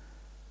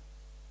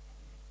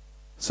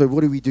 So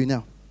what do we do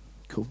now?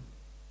 Cool.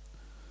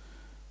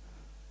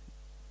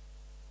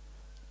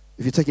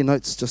 If you're taking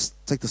notes, just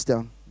take this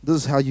down. This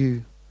is how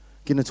you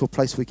get into a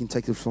place where you can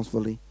take the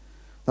responsibility.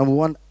 Number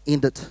one,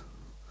 end it.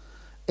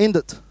 End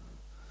it.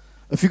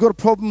 If you've got a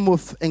problem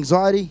with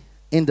anxiety,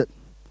 end it.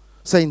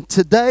 Saying,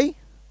 today,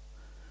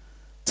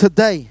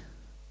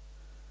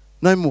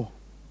 no more.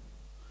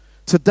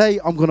 Today,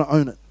 I'm going to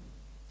own it.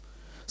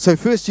 So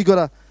first, you got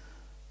to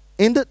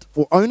end it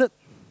or own it.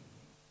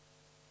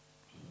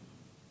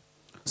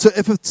 So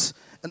if it's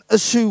an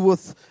issue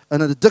with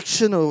an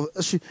addiction or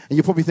issue, and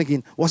you're probably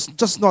thinking, well, it's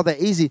just not that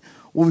easy.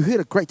 Well, we heard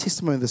a great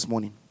testimony this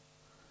morning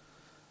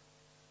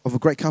of a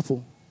great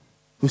couple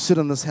who sit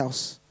in this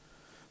house,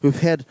 who've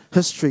had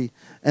history,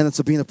 and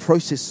it's been a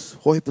process.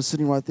 Hoipa's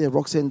sitting right there.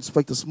 Roxanne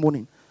spoke this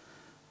morning.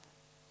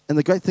 And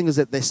the great thing is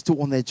that they're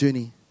still on their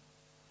journey.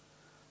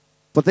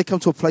 But they come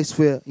to a place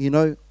where,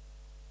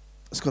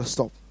 it's got to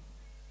stop.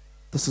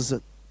 This is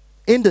it.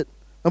 End it.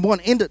 Number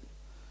one, end it.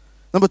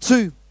 Number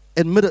two,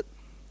 admit it.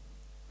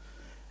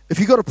 If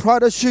you've got a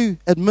pride issue,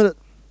 admit it.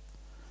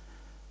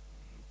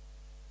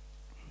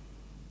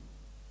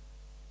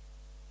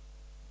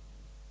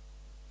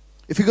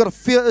 If you've got a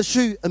fear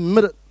issue,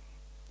 admit it.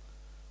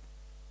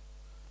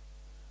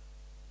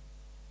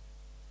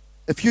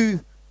 If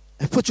you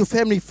have put your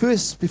family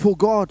first before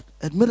God,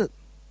 admit it.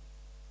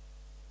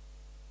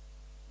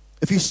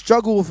 If you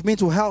struggle with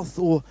mental health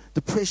or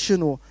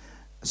depression or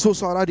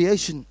suicide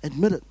ideation,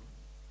 admit it.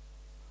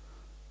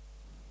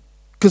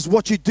 Because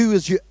what you do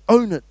is you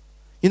own it.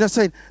 You're not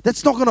saying,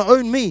 that's not going to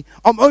own me.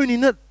 I'm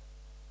owning it.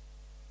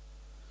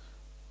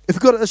 If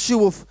you've got an issue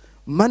with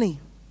money,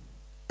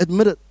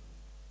 admit it.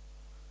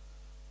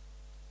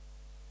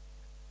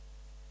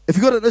 If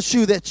you've got an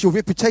issue that your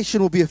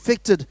reputation will be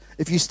affected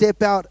if you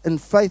step out in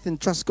faith and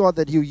trust God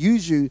that He'll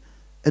use you,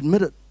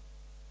 admit it.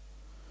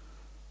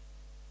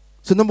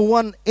 So number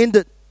one, end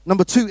it.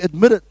 Number two,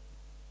 admit it.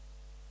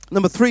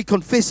 Number three,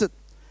 confess it.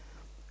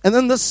 And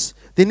in this,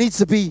 there needs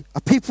to be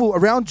a people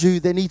around you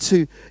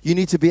you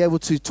need to be able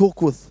to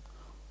talk with.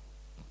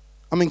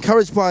 I'm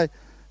encouraged by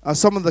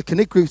some of the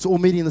Connect groups all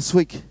meeting this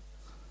week.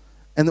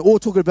 And they're all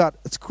talking about,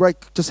 it's great,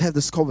 just have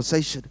this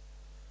conversation.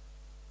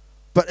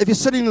 But if you're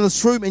sitting in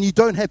this room and you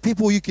don't have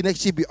people you can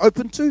actually be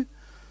open to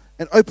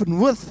and open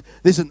with,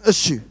 there's an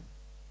issue.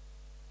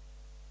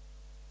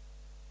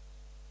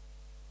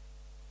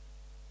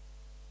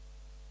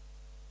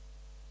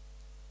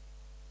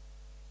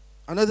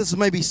 I know this is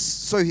maybe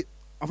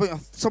I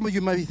think some of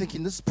you may be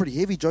thinking, this is pretty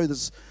heavy, Joe.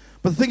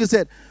 But the thing is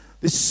that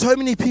there's so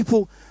many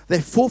people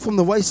that fall from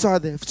the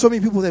wayside. There are so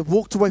many people that have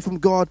walked away from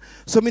God.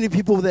 So many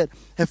people that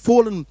have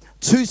fallen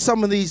to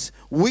some of these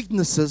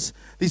weaknesses,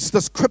 this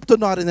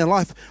kryptonite in their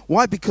life.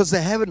 Why? Because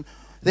they haven't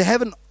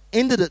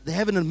ended it. They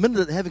haven't admitted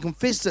it. They haven't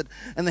confessed it.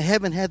 And they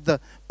haven't had the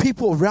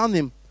people around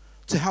them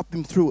to help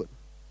them through it.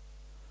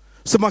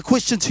 So my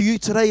question to you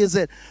today is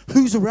that,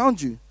 who's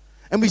around you?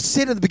 And we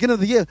said at the beginning of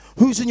the year,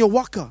 who's in your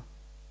waka?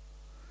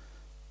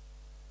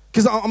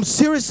 Because I'm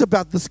serious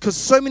about this, because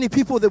so many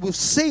people that we've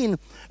seen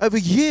over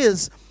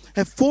years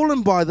have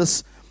fallen by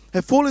this,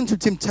 have fallen into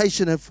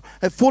temptation, have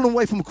fallen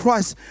away from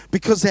Christ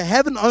because they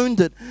haven't owned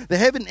it, they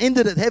haven't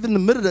ended it, haven't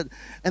admitted it,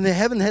 and they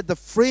haven't had the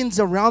friends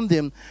around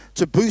them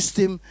to boost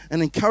them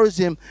and encourage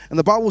them. And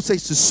the Bible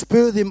says to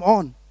spur them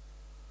on.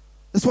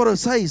 That's what it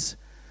says.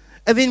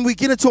 And then we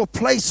get into a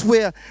place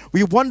where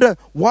we wonder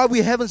why we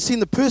haven't seen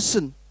the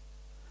person.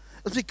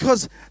 It's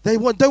because they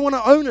don't want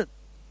to own it.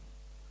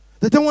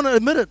 They don't want to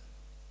admit it.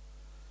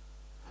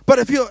 But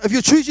if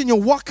you're choosing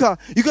your waka,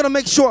 you've got to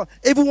make sure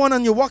everyone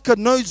on your waka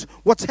knows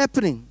what's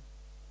happening.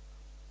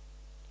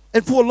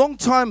 And for a long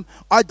time,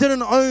 I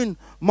didn't own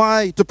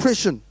my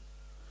depression.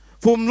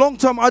 For a long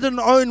time, I didn't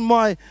own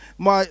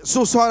my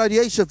suicide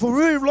ideation. For a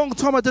very long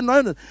time, I didn't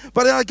own it.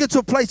 But then I get to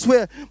a place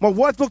where my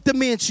wife looked at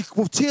me and she,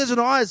 with tears in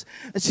her eyes,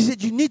 and she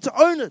said, you need to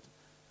own it.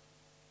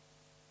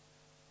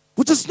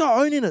 We're just not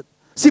owning it.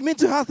 See,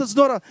 mental health is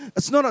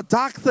not a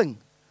dark thing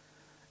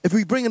if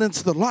we bring it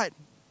into the light.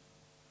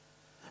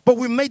 But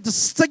we made the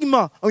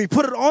stigma and we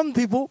put it on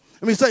people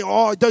and we say,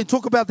 oh, don't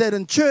talk about that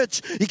in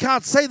church. You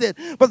can't say that.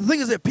 But the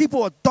thing is that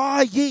people are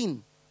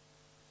dying.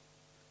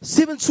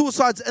 7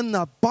 suicides in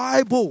the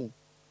Bible.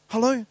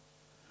 Hello?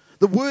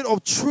 The word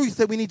of truth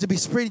that we need to be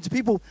spreading to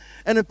people.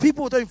 And if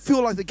people don't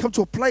feel like they come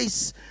to a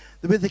place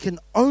where they can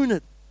own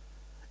it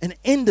and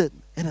end it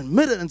and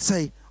admit it and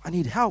say, I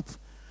need help,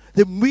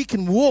 then we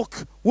can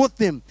walk with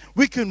them.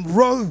 We can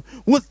row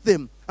with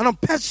them. And I'm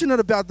passionate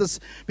about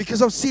this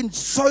because I've seen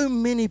so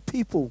many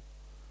people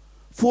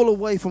fall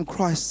away from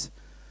Christ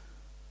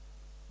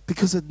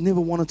because they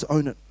never wanted to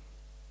own it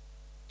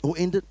or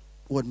end it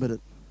or admit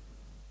it.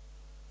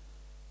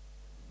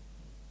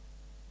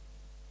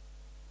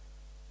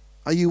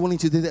 Are you willing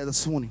to do that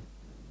this morning?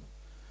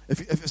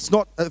 If it's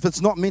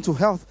not mental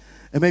health,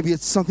 and maybe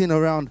it's something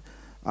around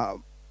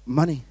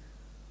money.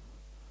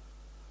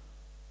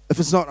 If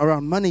it's not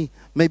around money,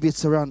 maybe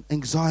it's around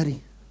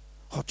anxiety.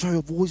 Oh, Joe,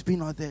 I've always been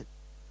like that.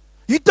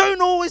 You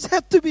don't always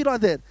have to be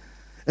like that.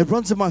 It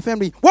runs in my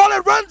family. Well,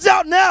 it runs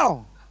out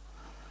now.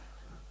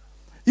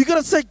 You got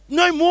to say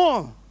no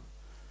more.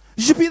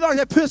 You should be like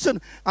that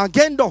person,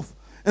 Gandalf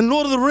in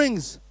Lord of the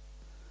Rings.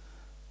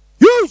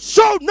 You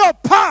shall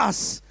not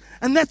pass.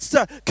 And that's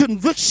the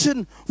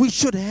conviction we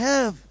should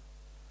have.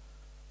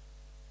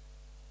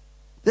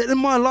 That in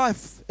my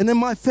life and in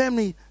my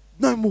family,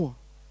 no more.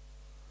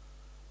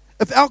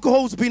 If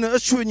alcohol's been an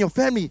issue in your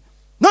family,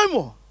 no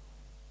more.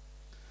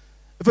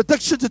 If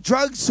addiction to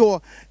drugs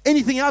or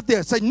anything out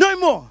there, say no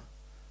more.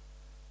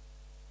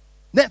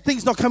 That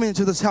thing's not coming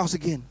into this house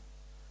again.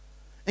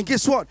 And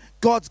guess what?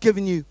 God's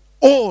given you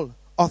all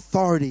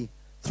authority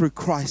through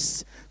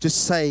Christ.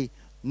 Just say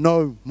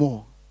no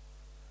more.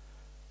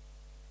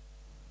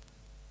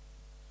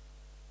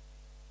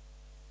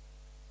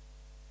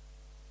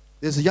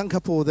 There's a young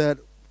couple that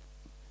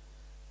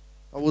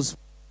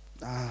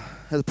I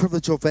had the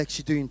privilege of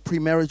actually doing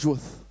pre-marriage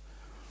with.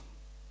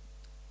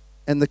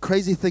 And the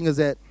crazy thing is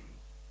that,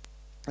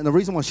 and the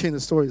reason why I'm sharing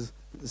this story is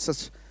it's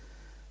such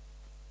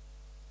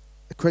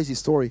a crazy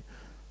story,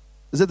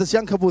 is that this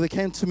young couple, they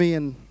came to me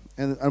and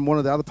one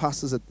of the other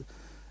pastors,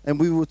 and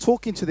we were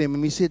talking to them,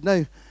 and we said,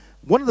 no,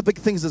 one of the big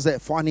things is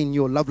that finding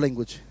your love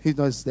language. Who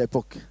knows that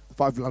book,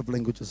 5 Love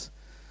Languages?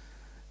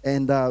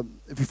 And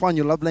if you find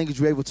your love language,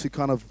 you're able to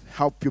kind of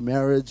help your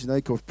marriage,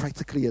 because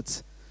practically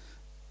it's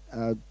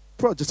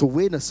probably just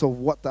awareness of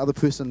what the other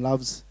person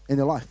loves in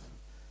their life.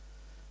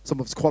 Some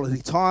of it's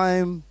quality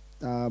time,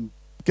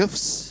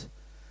 gifts,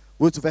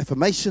 words of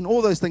affirmation,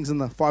 all those things in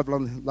the 5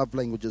 love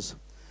languages.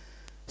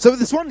 So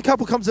this one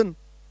couple comes in,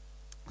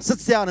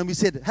 sits down, and we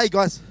said, hey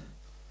guys,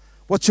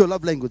 what's your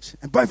love language?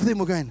 And both of them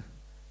were going,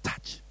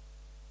 touch.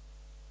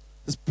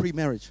 This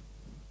pre-marriage.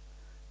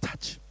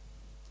 Touch.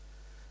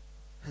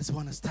 His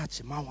one is touch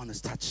and my one is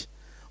touch.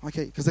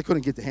 Okay, because they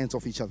couldn't get their hands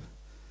off each other.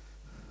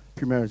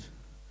 Pre-marriage.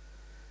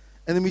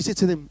 And then we said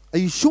to them, are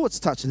you sure it's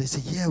touch? And they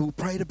said, yeah, we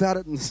prayed about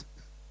it. And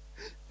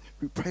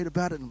we prayed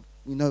about it and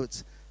we know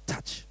it's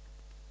touch.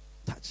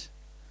 Touch.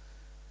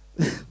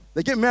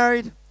 They get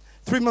married.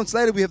 3 months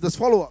later, we have this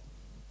follow-up.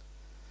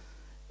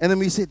 And then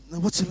we said,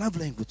 what's your love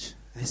language?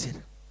 And they said,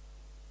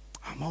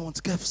 my one's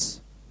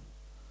gifts.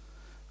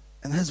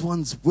 And his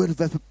one's word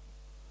of affirmation.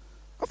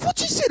 I thought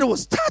you said it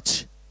was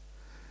touch.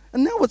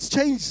 And now it's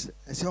changed.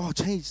 I said, it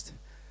changed.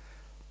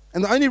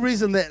 And the only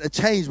reason that it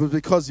changed was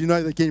because,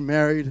 they're getting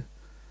married.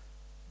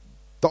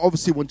 They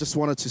obviously just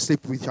wanted to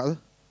sleep with each other.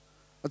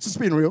 It's just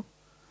being real.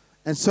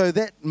 And so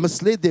that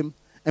misled them.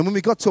 And when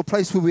we got to a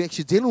place where we were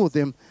actually dealing with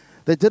them,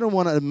 they didn't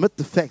want to admit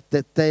the fact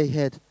that they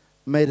had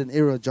made an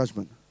error of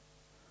judgment.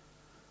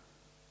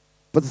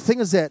 But the thing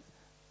is that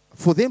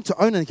for them to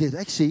own it,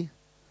 actually,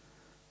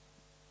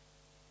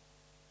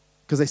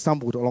 because they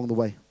stumbled along the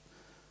way,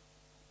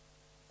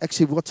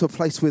 actually we got to a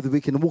place where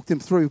we can walk them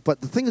through.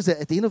 But the thing is that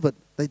at the end of it,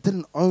 they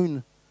didn't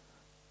own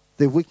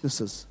their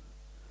weaknesses.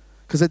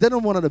 Because they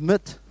didn't want to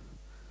admit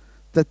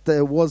that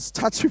there was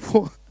touch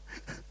before.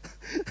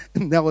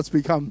 And now it's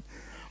become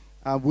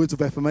words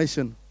of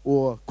affirmation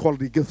or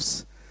quality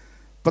gifts.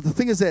 But the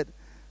thing is that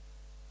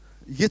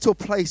you get to a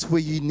place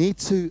where you need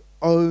to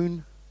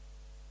own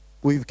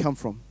where you've come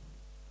from.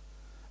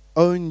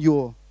 Own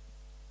your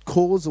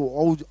cause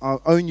or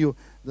own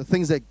the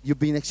things that you've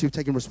been actually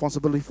taking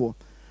responsibility for.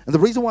 And the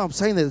reason why I'm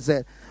saying that is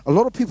that a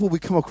lot of people we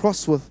come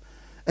across with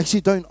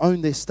actually don't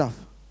own their stuff.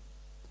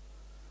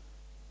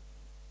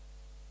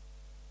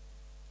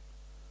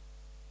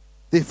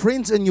 They're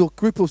friends in your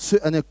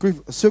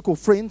circle of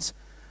friends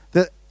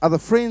that are the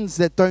friends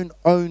that don't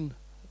own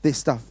their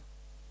stuff.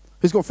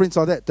 Who's got friends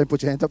like that? Don't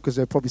put your hand up because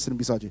they're probably sitting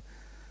beside you.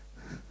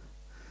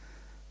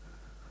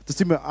 Just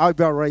do my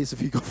eyebrow raise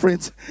if you've got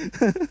friends.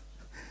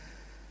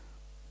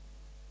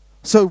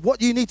 So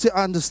what you need to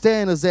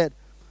understand is that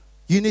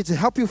you need to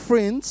help your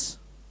friends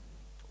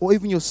or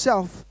even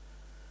yourself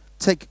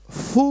take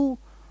full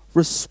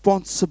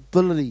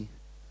responsibility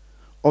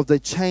of the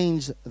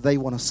change they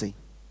want to see.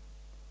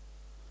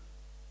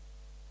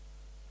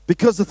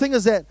 Because the thing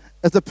is that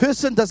if the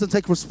person doesn't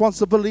take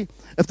responsibility,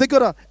 if they've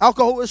got an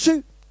alcohol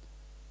issue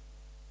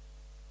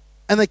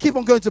and they keep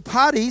on going to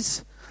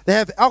parties, they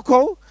have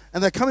alcohol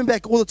and they're coming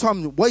back all the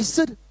time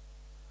wasted,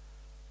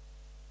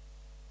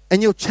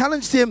 and you'll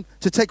challenge them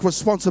to take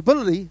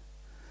responsibility,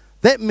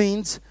 that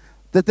means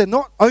that they're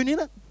not owning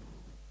it,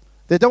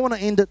 they don't want to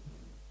end it,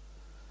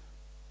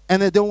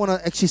 and they don't want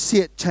to actually see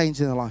it change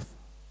in their life.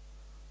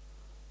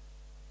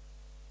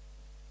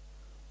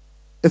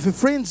 If a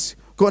friend's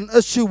got an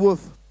issue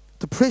with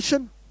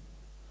depression,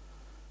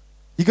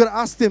 you got to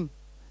ask them,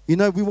 we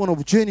want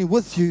to journey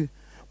with you,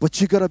 but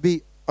you got to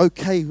be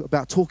okay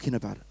about talking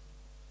about it.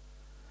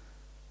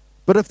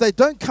 But if they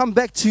don't come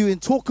back to you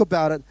and talk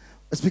about it,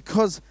 it's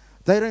because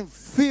they don't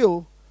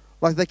feel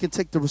like they can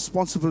take the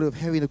responsibility of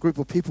having a group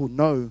of people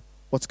know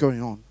what's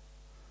going on.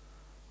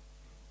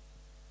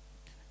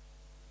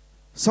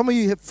 Some of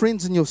you have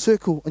friends in your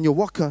circle, in your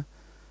waka,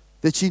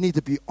 that you need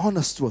to be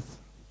honest with.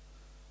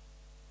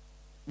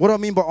 What do I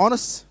mean by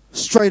honest?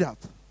 Straight up.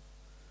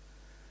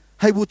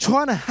 Hey, we're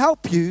trying to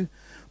help you,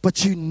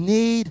 but you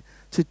need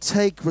to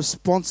take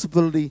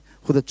responsibility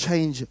for the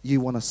change you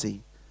want to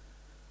see.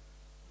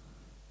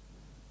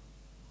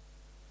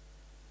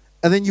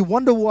 And then you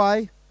wonder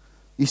why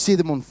you see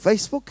them on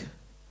Facebook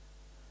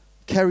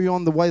carry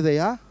on the way they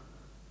are.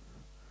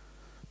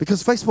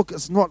 Because Facebook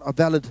is not a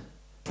valid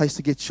place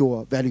to get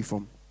your value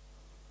from.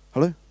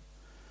 Hello?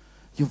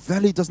 Your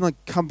value does not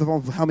come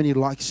from how many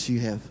likes you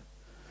have.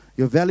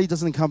 Your value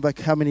doesn't come back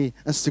how many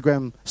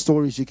Instagram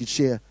stories you can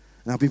share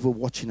and how people are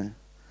watching it.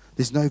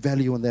 There's no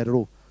value in that at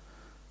all.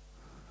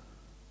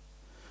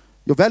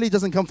 Your value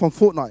doesn't come from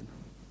Fortnite.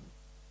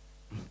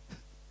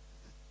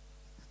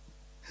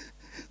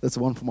 That's the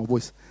one for my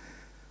voice.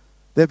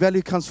 Their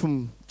value comes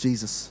from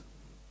Jesus.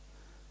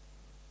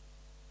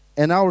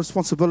 And our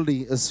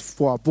responsibility is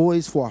for our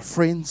boys, for our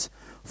friends,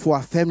 for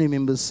our family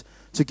members,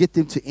 to get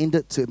them to end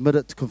it, to admit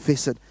it, to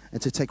confess it,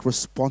 and to take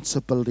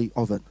responsibility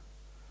of it.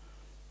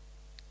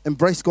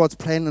 Embrace God's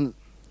plan,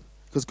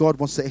 because God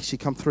wants to actually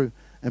come through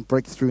and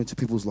break through into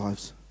people's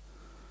lives.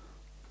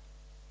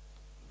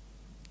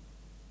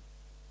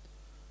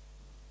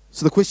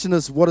 So the question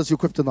is, what is your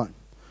kryptonite?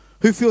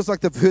 Who feels like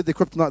they've heard their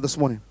kryptonite this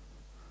morning?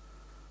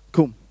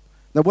 Cool.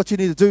 Now what you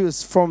need to do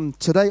is from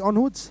today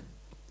onwards,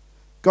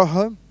 go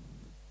home,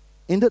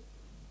 end it,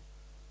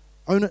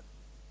 own it,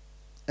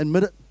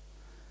 admit it,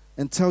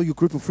 and tell your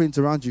group of friends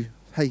around you,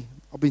 hey,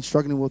 I've been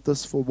struggling with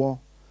this for a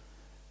while.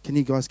 Can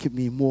you guys keep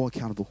me more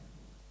accountable?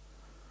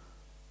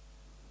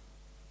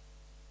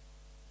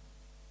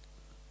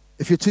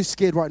 If you're too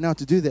scared right now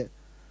to do that,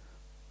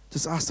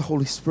 just ask the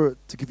Holy Spirit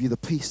to give you the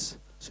peace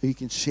so you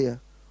can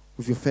share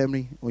with your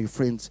family or your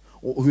friends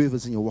or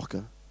whoever's in your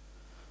waka.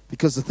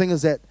 Because the thing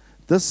is that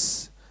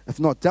this, if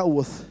not dealt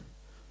with,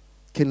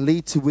 can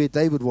lead to where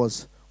David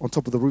was on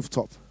top of the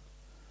rooftop,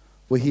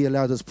 where he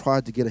allowed his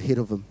pride to get ahead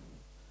of him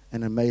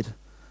and it made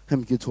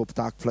him get to a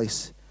dark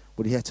place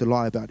where he had to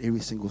lie about every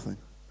single thing.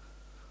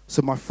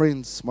 So my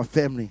friends, my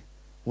family,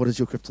 what is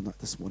your kryptonite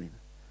this morning?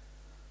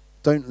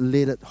 Don't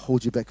let it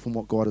hold you back from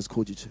what God has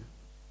called you to.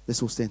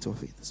 Let's all stand to our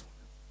feet this morning.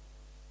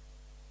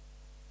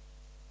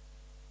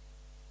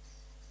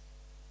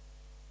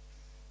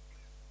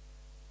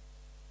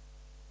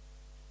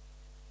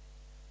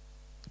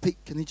 Pete,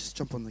 can you just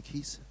jump on the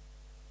keys?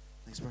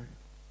 Thanks, bro.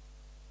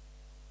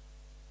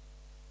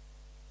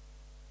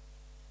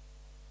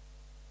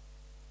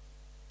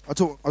 I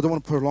don't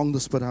want to prolong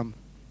this, but I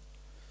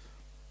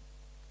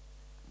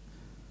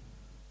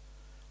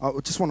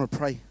just want to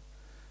pray.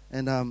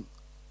 And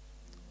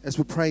as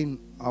we're praying,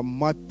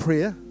 my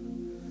prayer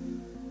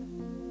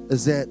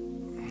is that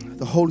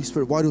the Holy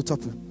Spirit, Holy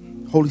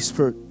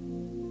Spirit,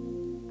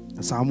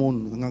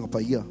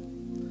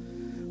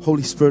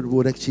 Holy Spirit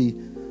would actually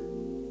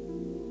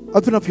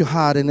open up your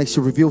heart and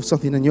actually reveal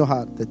something in your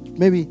heart that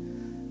maybe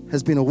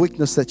has been a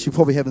weakness that you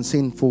probably haven't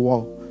seen for a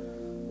while.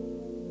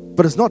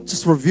 But it's not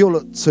just reveal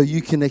it so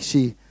you can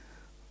actually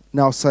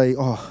now say,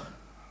 oh,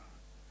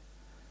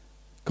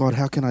 God,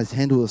 how can I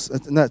handle this?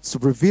 No, it's to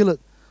reveal it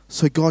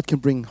so God can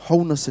bring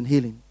wholeness and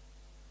healing.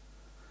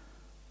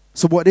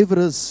 So whatever it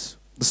is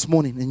this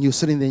morning, and you're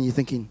sitting there and you're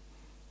thinking,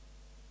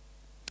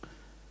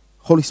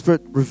 Holy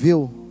Spirit,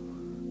 reveal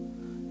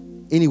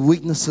any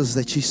weaknesses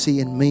that you see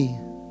in me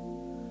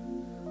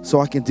so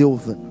I can deal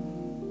with it.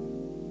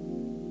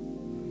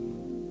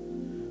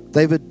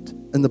 David,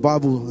 in the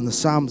Bible, in the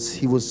Psalms,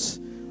 he was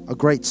a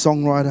great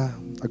songwriter,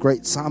 a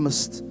great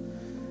psalmist.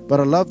 But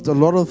I loved a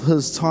lot of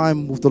his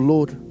time with the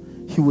Lord.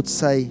 He would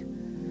say,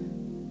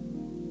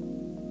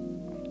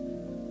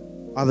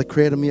 either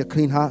create in me a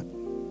clean heart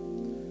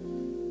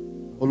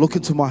or look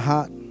into my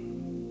heart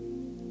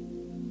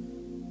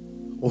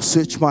or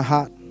search my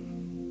heart.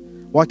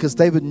 Why? Because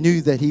David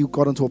knew that he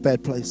got into a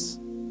bad place.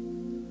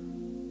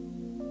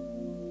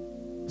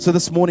 So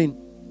this morning,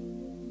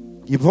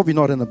 you're probably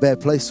not in a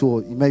bad place,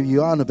 or maybe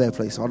you are in a bad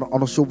place. I'm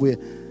not sure where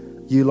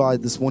you lie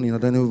this morning. I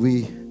don't know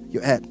where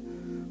you're at.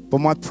 But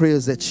my prayer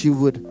is that you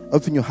would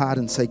open your heart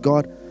and say,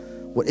 God,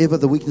 whatever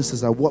the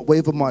weaknesses are,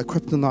 whatever my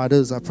kryptonite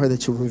is, I pray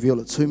that you'll reveal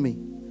it to me.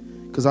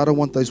 Because I don't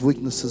want those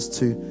weaknesses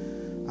to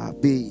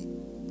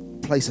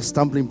place a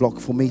stumbling block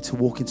for me to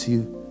walk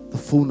into the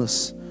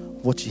fullness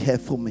of what you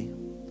have for me.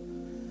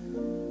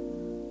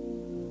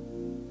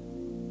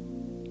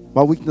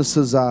 My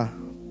weaknesses are,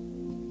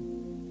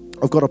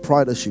 I've got a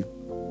pride issue.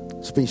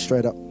 Just being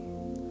straight up.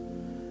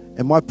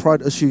 And my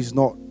pride issue is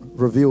not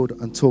revealed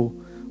until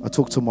I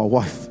talk to my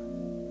wife.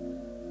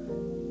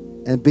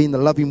 And being the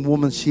loving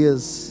woman she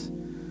is,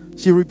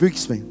 she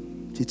rebukes me.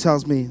 She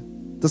tells me,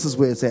 this is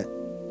where it's at.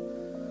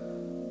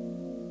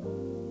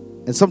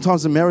 And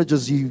sometimes in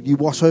marriages, you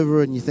wash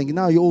over and you think,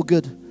 no, you're all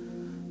good.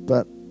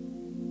 But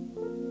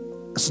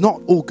it's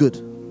not all good.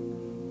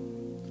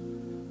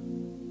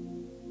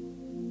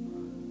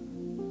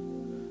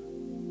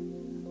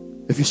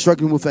 If you're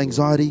struggling with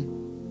anxiety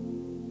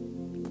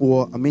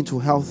or a mental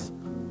health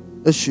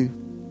issue,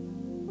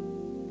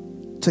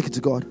 take it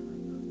to God.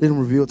 Let Him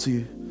reveal it to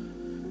you.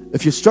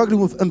 If you're struggling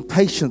with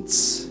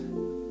impatience,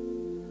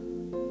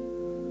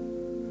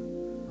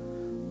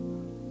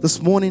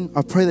 this morning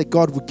I pray that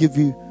God will give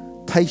you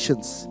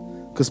patience,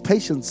 because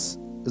patience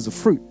is a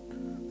fruit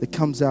that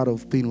comes out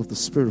of being with the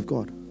Spirit of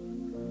God.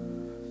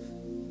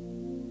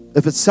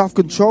 If it's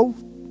self-control,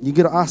 you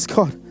got to ask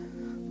God,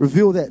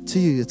 reveal that to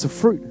you. It's a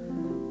fruit.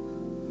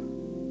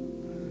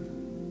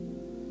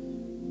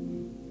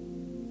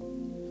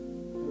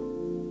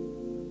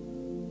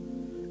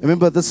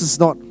 Remember, this is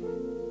not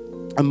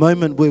a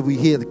moment where we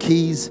hear the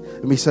keys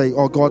and we say,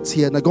 oh, God's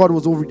here. No, God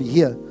was already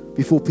here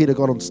before Peter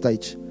got on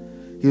stage.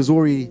 He was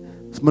already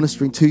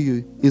ministering to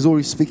you. He was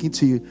already speaking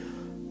to you.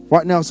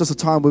 Right now, it's just a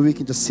time where we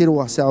can just settle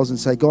ourselves and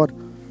say, God,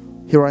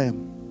 here I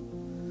am.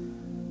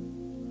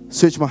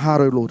 Search my heart,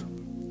 O Lord.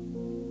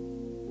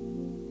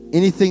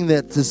 Anything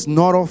that is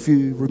not of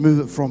you, remove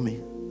it from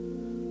me.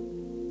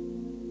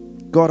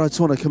 God, I just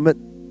want to commit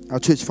our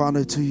church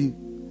whānau to you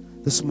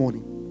this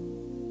morning.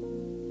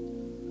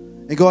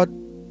 And God,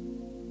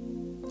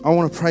 I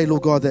want to pray,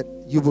 Lord God, that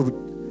you will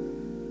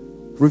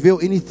reveal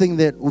anything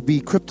that will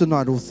be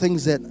kryptonite or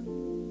things that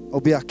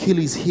will be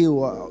Achilles' heel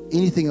or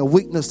anything, a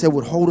weakness that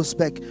would hold us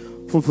back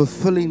from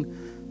fulfilling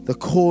the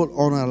call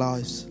on our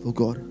lives, Lord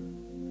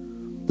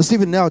God. Just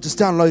even now, just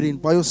downloading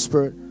by your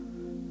Spirit,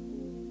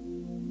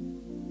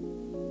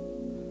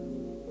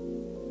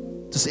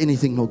 just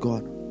anything, Lord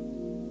God.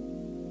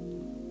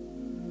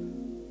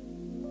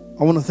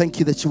 I want to thank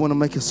you that you want to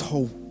make us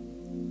whole,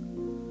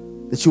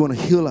 that you want to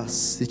heal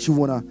us, that you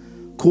want to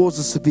cause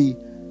us to be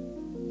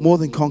more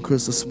than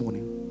conquerors this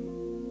morning.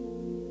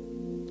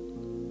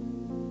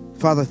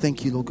 Father,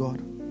 thank you, Lord God.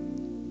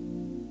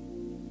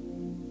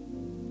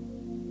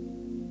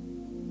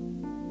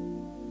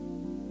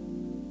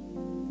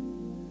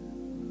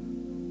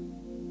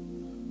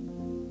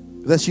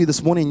 If that's you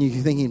this morning and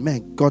you're thinking,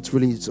 man, God's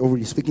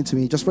already speaking to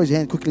me, just raise your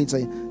hand quickly and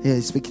say, yeah,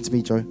 He's speaking to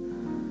me, Joe.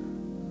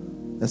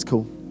 That's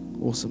cool.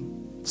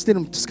 Awesome. Just let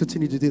Him just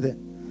continue to do that.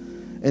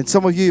 And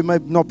some of you, it may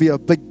not be a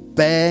big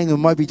bang, it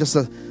might be just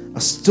a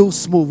still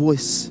small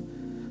voice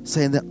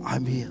saying that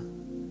I'm here.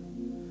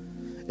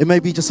 It may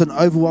be just an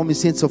overwhelming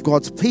sense of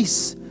God's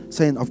peace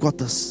saying, I've got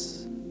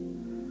this.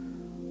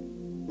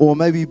 Or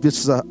maybe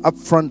just an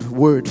upfront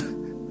word.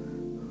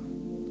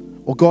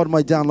 Or God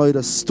might download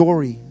a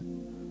story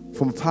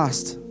from a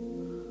past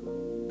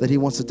that He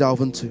wants to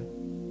delve into.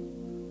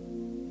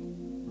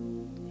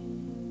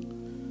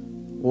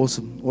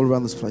 Awesome. All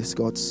around this place,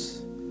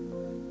 God's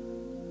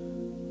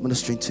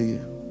ministering to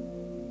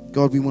you.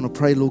 God, we want to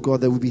pray, Lord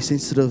God, that we be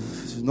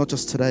sensitive, not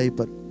just today,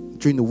 but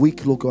during the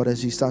week, Lord God,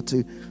 as you start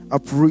to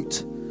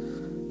uproot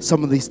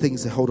some of these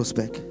things that hold us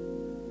back.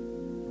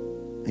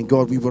 And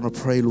God, we want to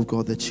pray, Lord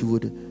God, that you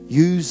would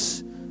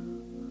use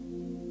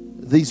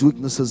these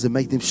weaknesses and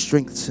make them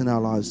strengths in our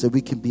lives, that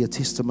we can be a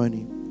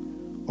testimony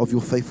of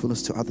your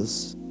faithfulness to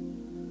others.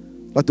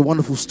 Like the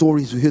wonderful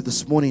stories we heard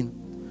this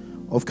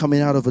morning of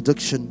coming out of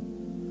addiction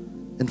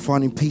and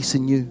finding peace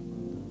in you.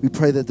 We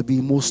pray that there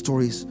be more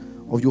stories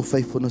of your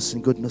faithfulness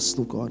and goodness,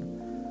 Lord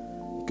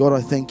God. God,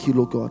 I thank you,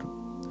 Lord God,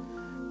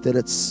 that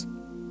it's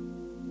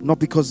not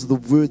because of the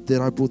word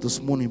that I brought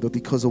this morning, but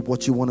because of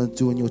what you want to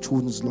do in your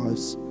children's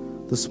lives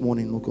this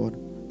morning, Lord God,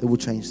 that will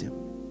change them.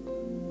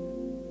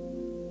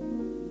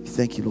 We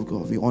thank you, Lord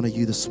God. We honor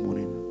you this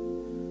morning.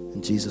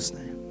 In Jesus'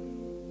 name.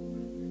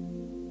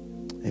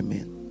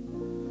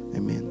 Amen.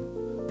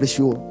 Amen. Bless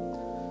you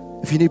all.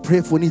 If you need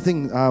prayer for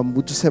anything,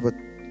 we'll just have a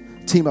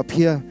team up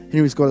here.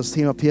 Henry's got his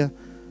team up here.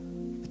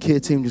 The care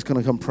team is going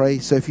to come pray.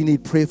 So if you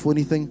need prayer for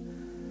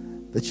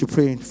anything that you're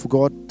praying for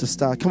God, just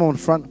come on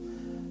front.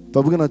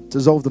 But we're going to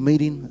dissolve the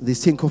meeting.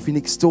 There's 10 coffee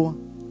next door.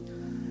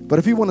 But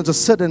if you want to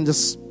just sit and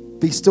just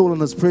be still in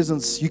His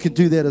presence, you can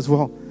do that as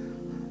well.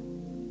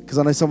 Because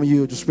I know some of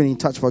you are just being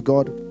touched by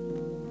God.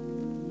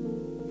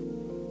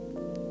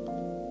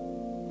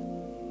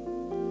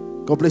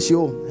 God bless you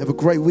all. Have a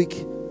great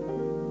week.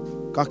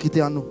 Ka kite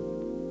anō.